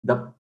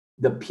the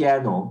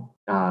piano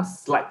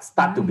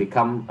start to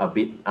become a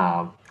bit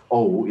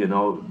old. You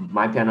know,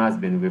 my piano has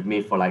been with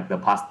me for like the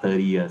past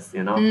 30 years.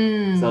 You know,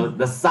 so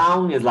the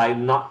sound is like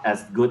not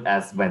as good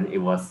as when it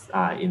was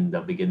in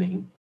the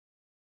beginning.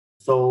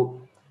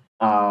 So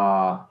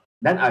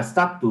then I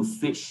start to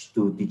switch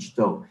to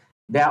digital.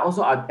 There are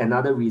also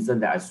another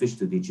reason that I switched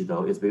to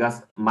digital is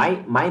because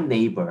my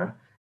neighbor,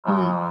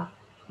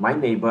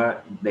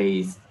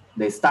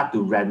 they start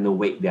to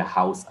renovate their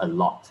house a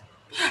lot.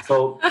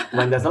 So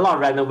when there's a lot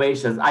of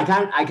renovations, I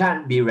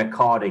can't be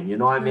recording. You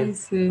know what I mean?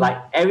 Like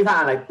every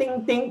time I'm like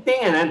ting ting ting,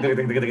 and then there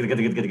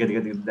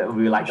will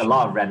be like a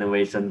lot of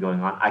renovation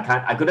going on.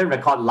 I couldn't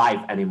record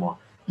live anymore.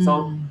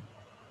 So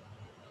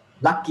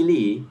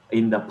luckily,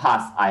 in the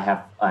past, I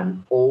have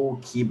an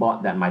old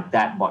keyboard that my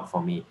dad bought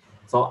for me.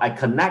 So I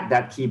connect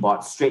that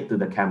keyboard straight to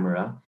the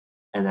camera,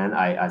 and then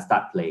I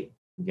start playing.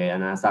 Okay,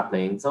 and I start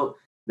playing. So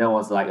there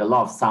was like a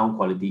lot of sound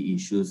quality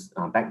issues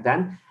back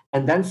then.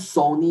 And then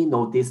Sony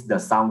noticed the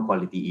sound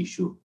quality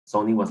issue.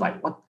 Sony was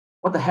like, "What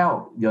the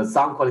hell? Your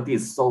sound quality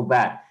is so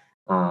bad.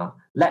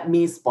 Let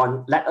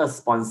us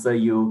sponsor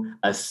you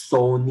a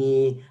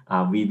Sony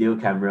video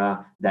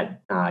camera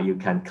that you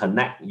can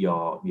connect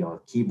your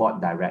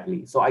keyboard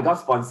directly." So I got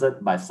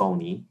sponsored by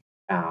Sony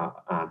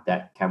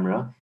that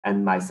camera,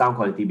 and my sound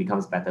quality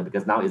becomes better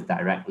because now it's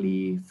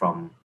directly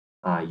from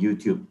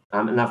YouTube,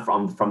 not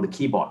from the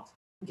keyboard.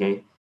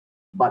 Okay,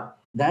 but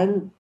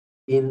then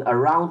in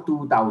around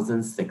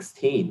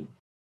 2016,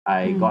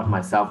 I got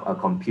myself a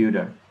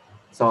computer.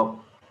 So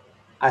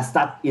I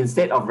start,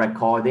 instead of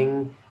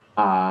recording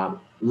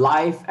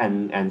live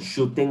and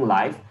shooting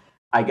live,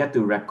 I get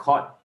to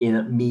record in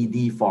a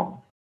MIDI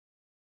form.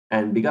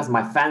 And because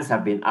my fans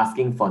have been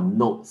asking for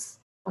notes,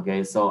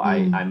 okay, so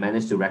I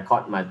managed to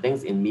record my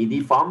things in MIDI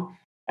form,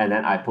 and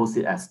then I post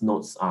it as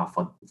notes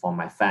for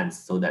my fans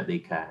so that they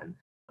can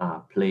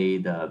play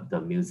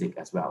the music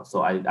as well.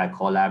 So I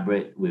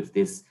collaborate with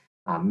this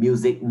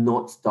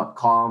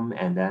musicnotes.com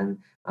and then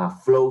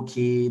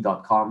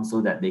flowkey.com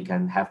so that they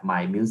can have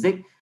my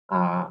music,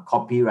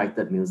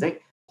 copyrighted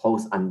music,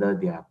 post under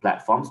their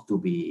platforms to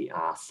be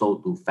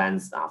sold to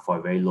fans for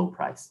a very low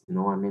price. You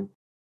know what I mean?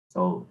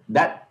 So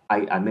that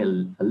I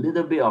made a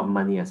little bit of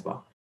money as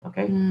well.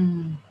 Okay.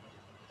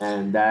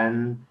 And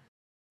then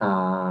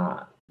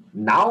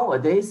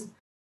nowadays,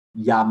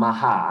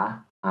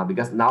 Yamaha,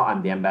 because now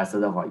I'm the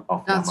ambassador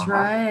of That's Yamaha.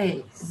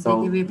 right.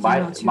 So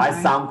my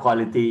sound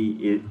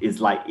quality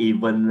is like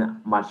even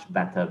much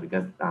better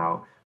because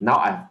now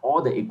I have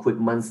all the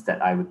equipments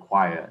that I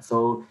require.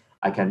 So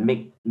I can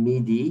make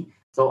MIDI.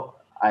 So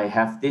I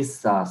have this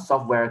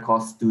software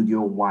called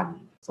Studio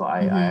One. So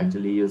I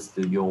actually use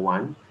Studio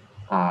One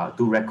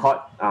to record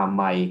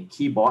my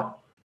keyboard.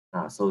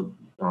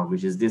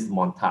 Which is this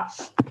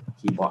montage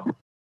keyboard.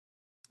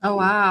 Oh,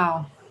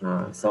 wow.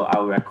 So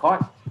I'll record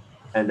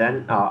and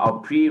then I'll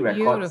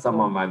pre-record some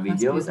Beautiful. of my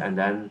videos and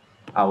then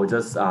I will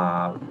just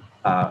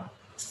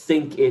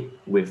sync it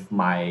with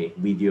my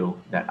video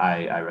that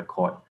I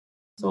record.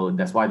 So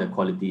that's why the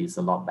quality is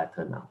a lot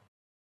better now.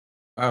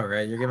 Oh,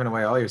 right. You're giving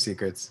away all your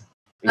secrets.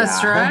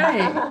 That's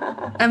right.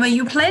 And when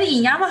you played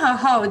in Yamaha,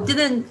 how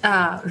didn't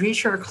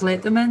Richard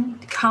Clayderman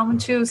come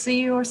to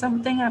see you or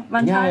something at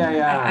one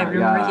time? I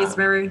remember he's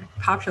very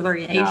popular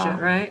in Asia,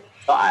 right?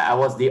 So I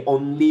was the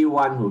only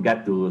one who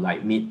got to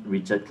like meet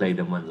Richard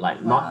Clayderman.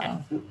 Like not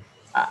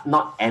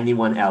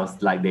anyone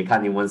else. Like they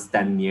can't even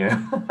stand near.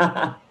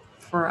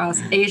 For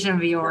us Asian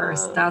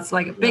viewers, that's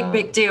like a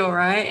big deal,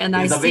 right? And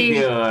it's I see.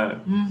 Big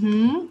deal.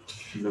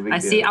 I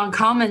see on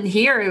comment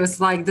here, it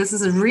was like, this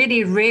is a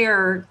really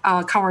rare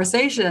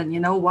conversation,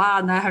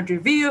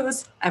 900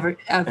 views,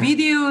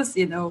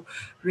 videos,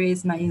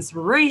 raise my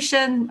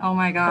inspiration. Oh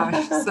my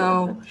gosh.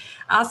 So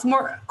ask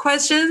more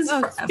questions.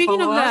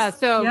 Speaking of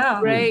that,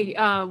 Ray,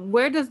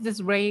 where does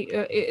this Ray,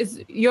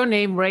 is your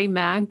name Ray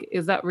Mag?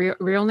 Is that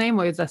real name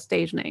or is that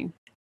stage name?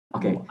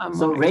 Okay,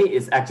 so Ray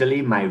is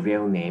actually my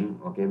real name,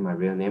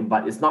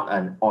 but it's not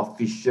an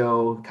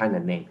official kind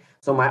of name.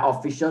 So my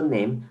official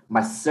name,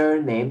 my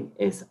surname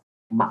is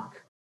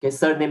Mak. Okay,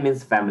 surname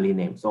means family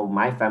name. So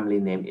my family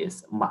name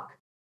is Mak.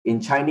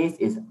 In Chinese,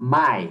 it's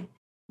Mai.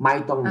 Mai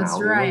Dong Nao.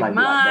 That's right, like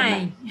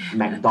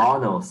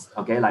McDonald's.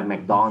 Okay, like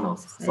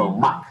McDonald's. So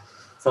Mak.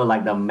 So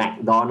like the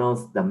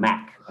McDonald's, the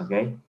Mac.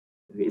 Okay,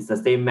 it's the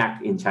same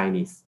Mac in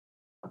Chinese.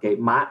 Okay,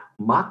 Mak,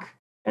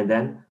 and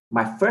then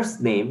my first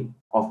name,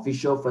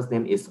 official first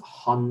name is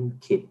Hon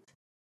Kit,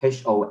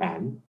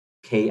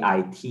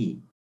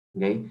 HONKIT.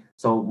 Okay,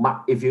 so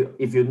if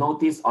you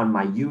notice on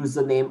my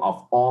username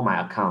of all my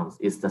accounts,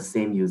 it's the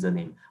same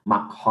username,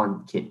 Mark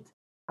Hon Kit.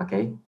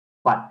 Okay,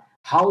 but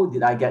how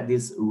did I get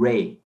this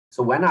Ray?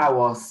 So when I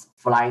was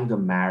flying to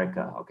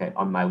America,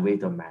 on my way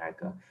to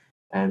America,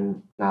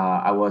 and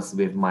I was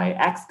with my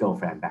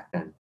ex-girlfriend back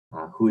then,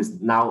 who is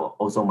now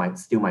also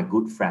still my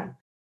good friend.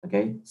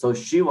 Okay, so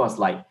she was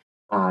like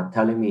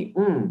telling me,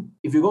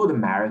 if you go to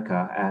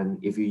America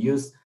and if you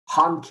use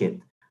Han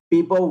Kit,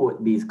 people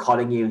would be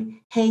calling you,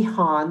 hey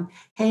Han,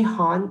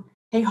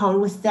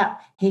 what's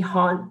up? Hey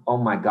Han. Oh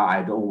my God,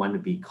 I don't want to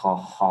be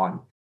called Han.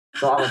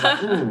 So I was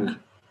like,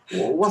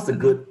 what's a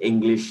good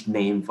English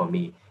name for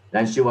me?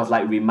 Then she was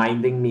like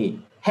reminding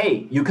me,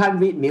 hey, you can't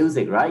read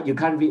music, right? You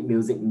can't read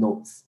music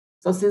notes.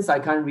 So since I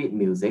can't read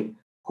music,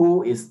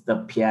 who is the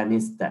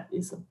pianist that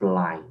is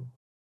blind?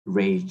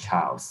 Ray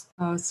Charles.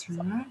 Oh, that's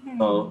right.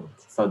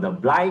 So the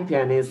blind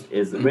pianist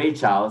is Ray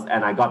Charles,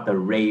 and I got the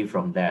Ray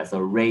from there. So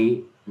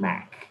Ray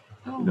Mac.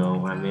 You know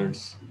what I mean?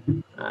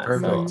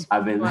 Perfect. So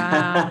I've been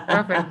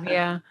Perfect.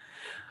 Yeah.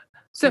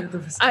 So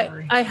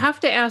I have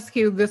to ask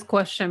you this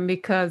question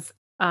because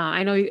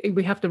I know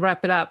we have to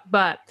wrap it up,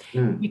 but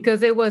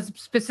because it was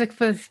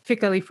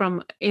specifically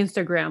from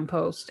Instagram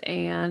post,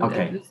 and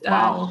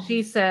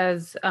she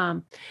says,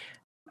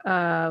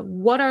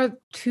 "What are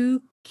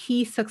 2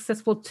 key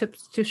successful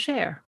tips to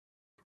share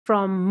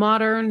from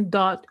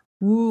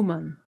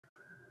modern.woman?"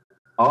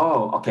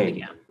 Oh, okay.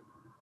 Yeah.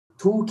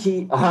 2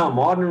 key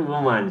modern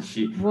woman.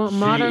 She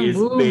is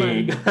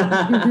big.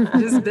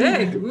 She's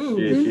big.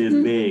 She's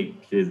big.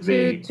 She's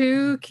big.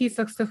 2 key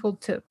successful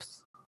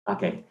tips.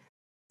 Okay.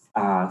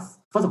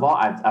 First of all,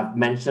 I've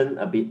mentioned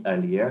a bit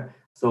earlier.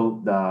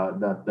 So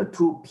the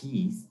 2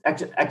 P's.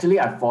 Actually,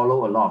 I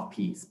follow a lot of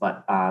P's,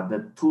 but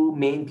the 2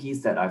 main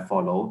P's that I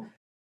follow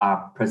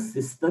are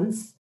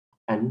persistence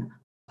and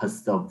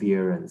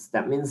perseverance.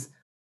 That means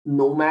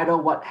no matter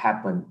what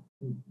happened,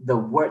 the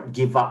word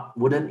give up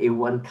wouldn't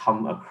even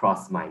come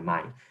across my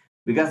mind,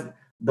 because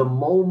the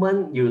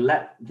moment you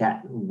let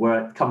that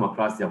word come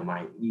across your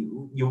mind,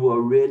 you will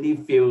really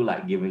feel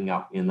like giving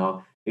up,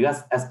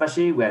 because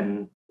especially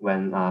when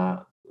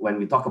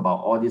we talk about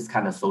all this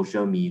kind of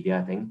social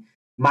media thing,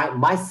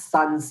 my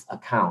son's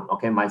account,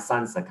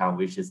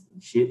 which is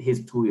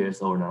he's 2 years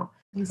old now.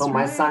 So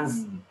my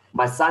son's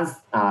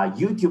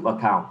YouTube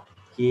account,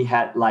 he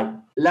had like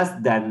less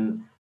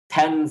than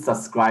 10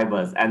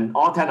 subscribers, and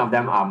all 10 of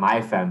them are my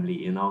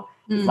family.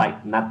 It's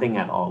like nothing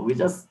at all. We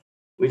just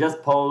We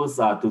just post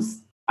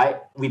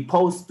we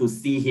post to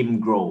see him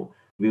grow.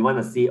 We want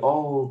to see,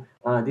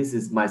 this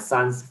is my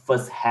son's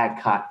first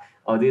haircut,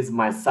 or this is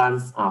my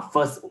son's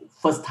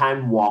first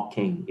time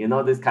walking,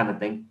 this kind of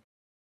thing.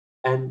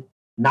 And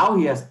now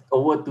he has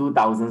over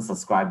 2,000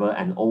 subscribers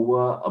and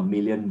over 1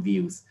 million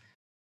views.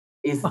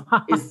 It's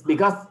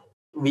because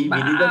we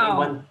didn't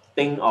even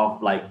think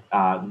of like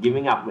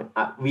giving up.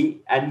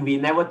 We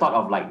never thought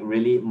of like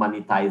really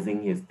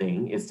monetizing his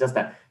thing. It's just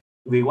that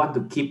we want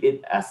to keep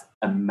it as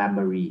a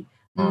memory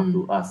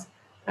to us.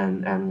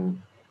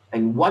 And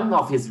one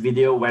of his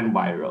video went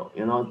viral.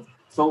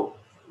 So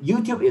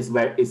YouTube is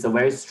a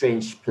very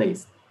strange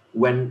place.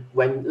 When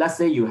let's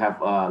say you have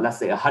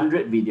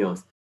 100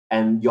 videos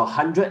and your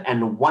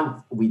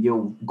 101th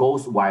video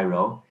goes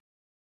viral,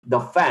 the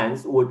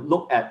fans would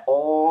look at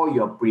all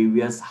your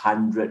previous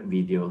 100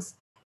 videos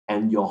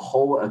and your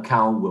whole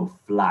account will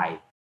fly.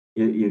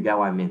 You get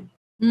what I mean?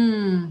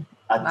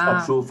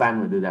 A true fan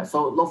will do that.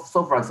 So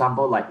for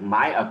example, like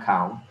my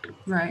account,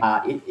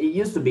 right? It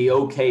used to be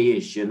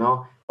okay-ish,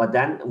 but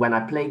then when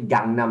I play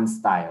Gangnam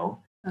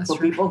Style,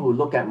 people who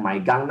look at my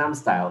Gangnam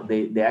Style,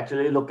 they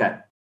actually look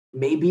at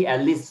maybe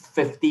at least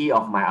 50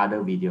 of my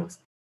other videos.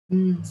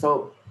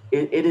 So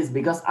it is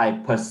because I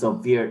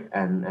persevered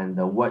and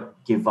the word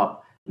give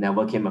up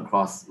never came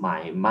across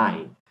my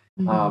mind.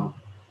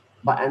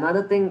 But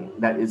another thing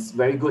that is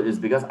very good is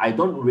because I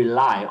don't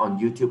rely on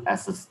YouTube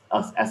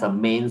as a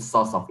main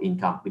source of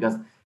income, because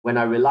when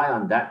I rely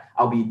on that,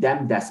 I'll be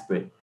damn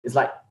desperate. It's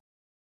like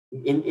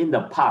in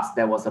the past,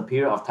 there was a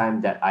period of time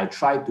that I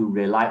tried to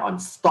rely on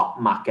stock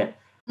market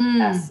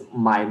as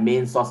my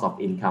main source of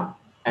income.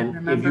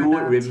 And if you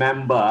would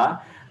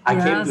remember, I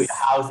came to your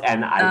house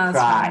and I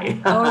cried.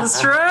 Right. Oh,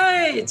 that's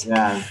right.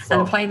 Yeah.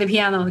 And playing the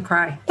piano and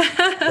cry.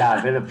 Yeah,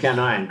 I played the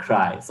piano and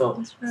cry.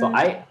 So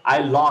I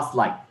lost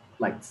like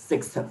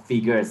 6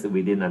 figures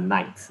within a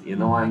night. You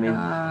know what I mean?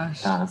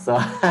 Gosh.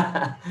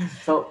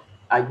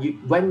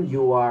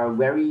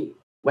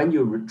 When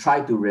you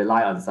try to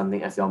rely on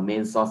something as your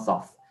main source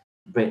of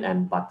bread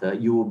and butter,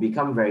 you will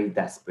become very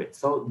desperate.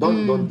 So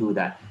don't do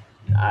that.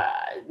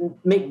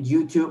 Make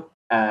YouTube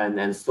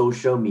and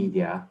social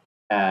media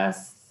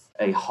as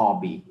a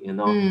hobby.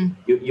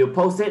 You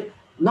post it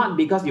not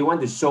because you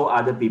want to show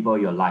other people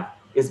your life.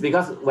 It's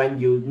because when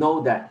you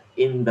know that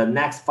in the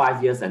next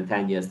 5 years and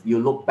 10 years, you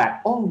look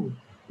back, oh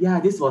yeah,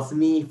 this was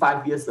me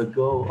 5 years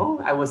ago. Oh,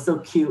 I was so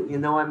cute. You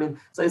know what I mean?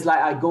 So it's like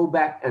I go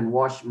back and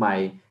watch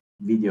my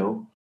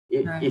video.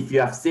 If you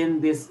have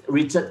seen this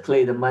Richard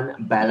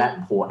Clayderman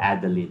Ballad for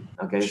Adeline,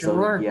 okay,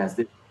 so he has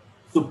this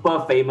super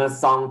famous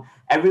song.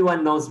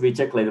 Everyone knows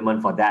Richard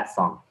Clayderman for that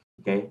song,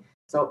 okay.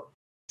 So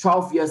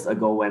 12 years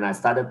ago when I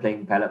started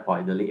playing Ballad for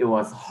Adeline, it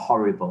was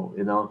horrible,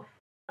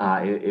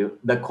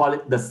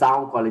 the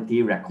sound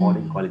quality,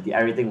 recording quality,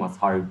 everything was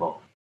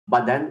horrible.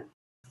 But then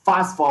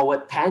fast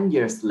forward 10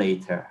 years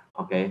later,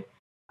 okay,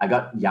 I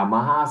got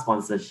Yamaha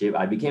sponsorship.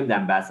 I became the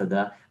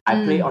ambassador.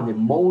 I played on the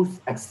most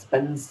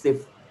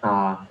expensive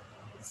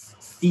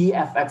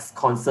CFX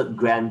concert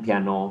grand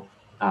piano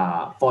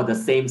for the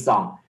same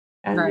song.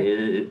 And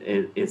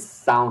it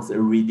sounds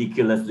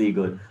ridiculously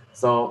good.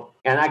 So,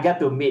 and I get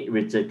to meet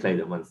Richard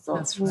Clayderman.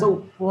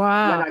 So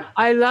wow.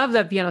 I love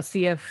that piano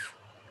CFX.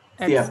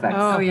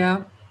 Oh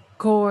yeah.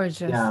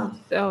 Gorgeous. Yeah.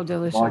 So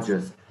delicious.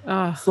 Gorgeous.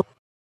 So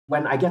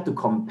when I get to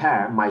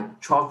compare my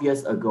 12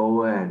 years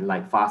ago and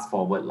like fast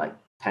forward like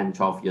 10,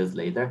 12 years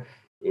later,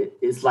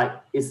 it's like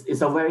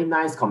it's a very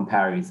nice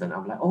comparison.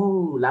 I'm like,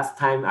 oh, last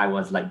time I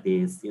was like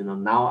this,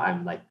 now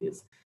I'm like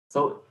this.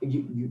 So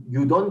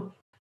you don't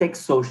take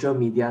social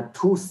media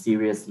too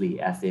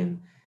seriously, as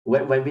in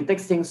when we take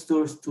things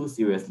too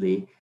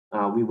seriously,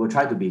 we will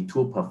try to be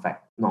too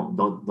perfect. No,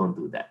 don't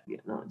do that.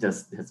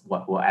 Just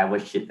whatever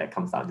shit that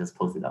comes out, just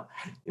post it up.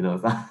 So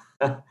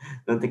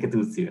don't take it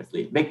too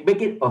seriously.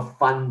 Make it a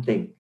fun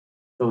thing.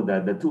 So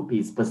the two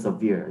P's,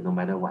 persevere no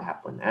matter what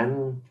happened.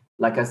 And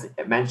like I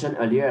mentioned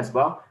earlier as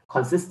well,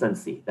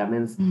 consistency. That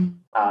means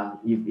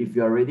if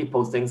you're already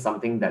posting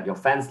something that your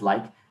fans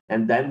like,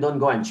 and then don't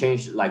go and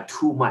change like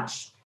too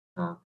much.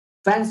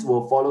 Fans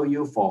will follow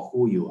you for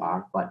who you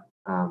are, but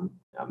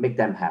make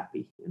them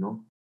happy.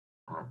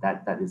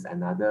 That is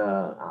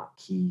another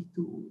key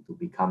to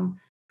become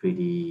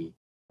pretty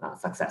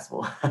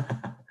successful.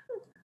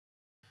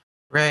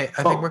 Right.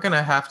 I think we're going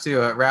to have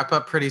to wrap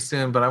up pretty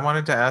soon, but I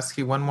wanted to ask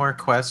you one more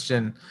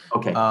question.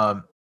 Okay.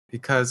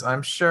 Because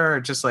I'm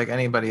sure, just like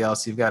anybody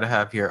else, you've got to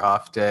have your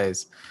off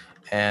days.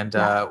 And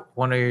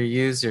one of your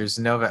users,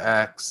 Nova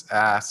X,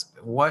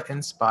 asked, what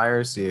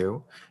inspires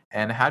you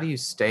and how do you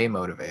stay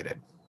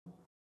motivated?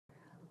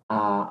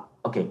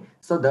 Okay.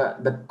 So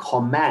the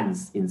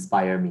comments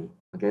inspire me.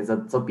 Okay.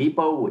 So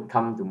people would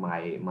come to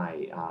my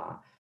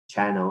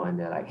channel and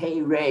they're like,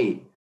 hey,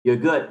 Ray, you're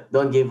good.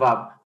 Don't give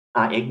up.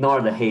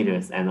 Ignore the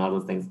haters and all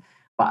those things.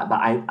 But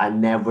I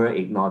never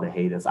ignore the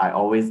haters. I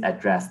always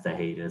address the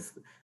haters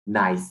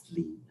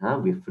nicely,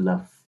 with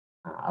love.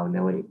 I'll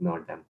never ignore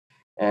them.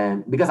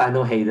 And because I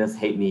know haters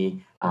hate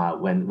me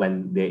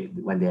when they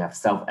have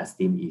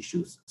self-esteem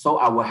issues, so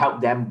I will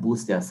help them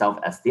boost their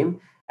self-esteem.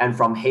 And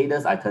from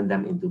haters, I turn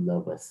them into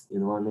lovers. You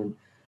know what I mean?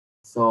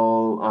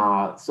 So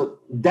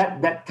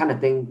that kind of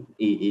thing,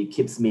 it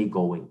keeps me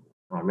going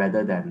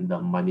rather than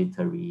the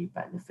monetary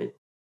benefit.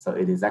 So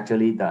it is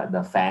actually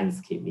the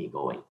fans keep me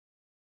going.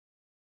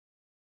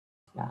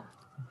 Yeah.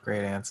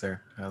 Great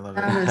answer. I love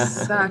it. That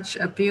is such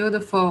a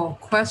beautiful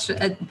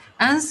question,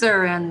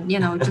 answer, and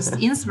just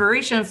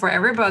inspiration for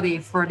everybody,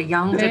 for the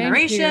young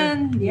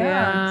generation.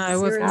 Yeah, it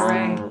was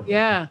great.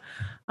 Yeah.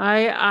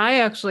 I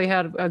actually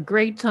had a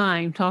great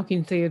time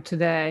talking to you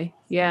today.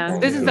 Yeah,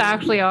 this is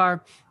actually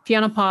our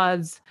Piano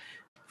Pod's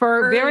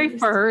very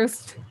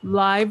first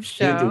live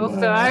show.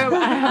 So I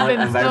have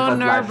been so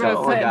nervous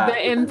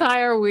the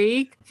entire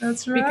week.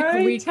 That's right.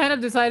 Because we kind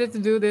of decided to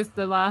do this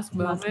the last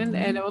moment,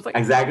 and it was like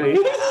exactly.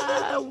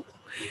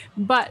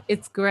 But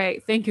it's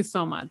great. Thank you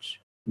so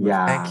much.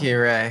 Yeah. Thank you,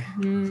 Ray.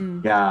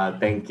 Yeah,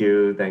 thank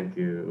you.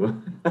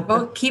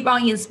 Well, keep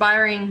on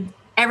inspiring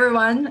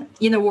everyone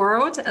in the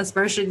world,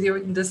 especially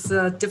during this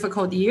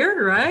difficult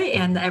year, right?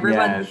 And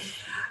everyone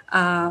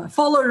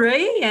follow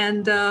Ray.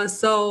 And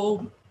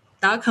so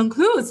that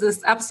concludes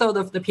this episode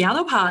of the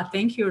Piano Pod.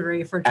 Thank you,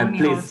 Ray, for joining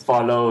us. And please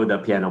follow the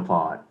Piano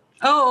Pod.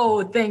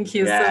 Oh, thank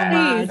you so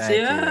much.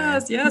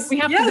 Yes. We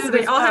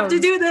all have to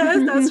do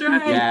this. That's right.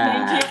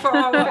 Thank you for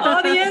our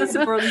audience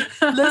for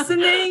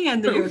listening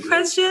and your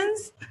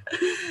questions.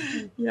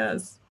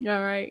 Yes.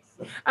 All right.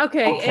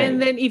 Okay. And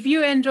then if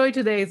you enjoyed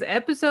today's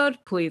episode,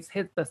 please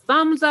hit the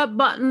thumbs up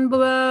button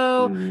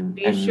below.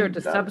 Be sure to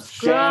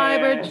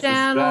subscribe our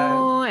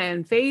channel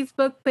and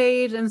Facebook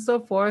page and so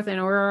forth.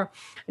 And we're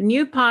a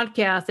new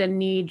podcast and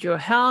need your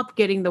help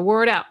getting the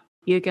word out.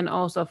 You can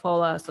also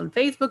follow us on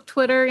Facebook,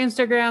 Twitter,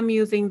 Instagram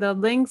using the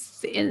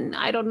links in,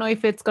 I don't know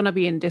if it's going to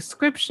be in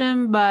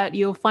description, but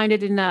you'll find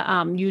it in the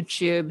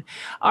YouTube,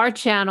 our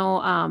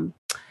channel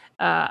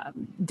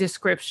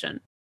description.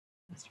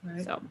 That's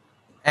right. So.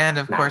 And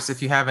of course,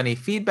 if you have any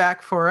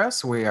feedback for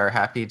us, we are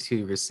happy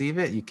to receive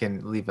it. You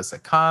can leave us a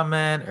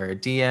comment or a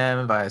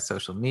DM via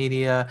social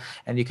media,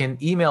 and you can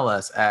email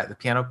us at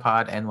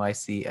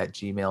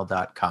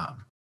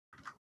thepianopodnyc@gmail.com.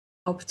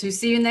 Hope to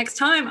see you next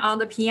time on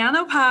the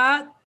Piano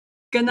Pod.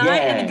 Good night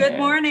and good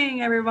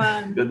morning,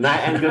 everyone. Good night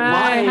and good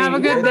morning. Have a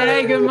good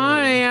day. Good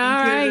morning.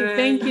 All right.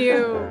 Thank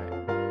you.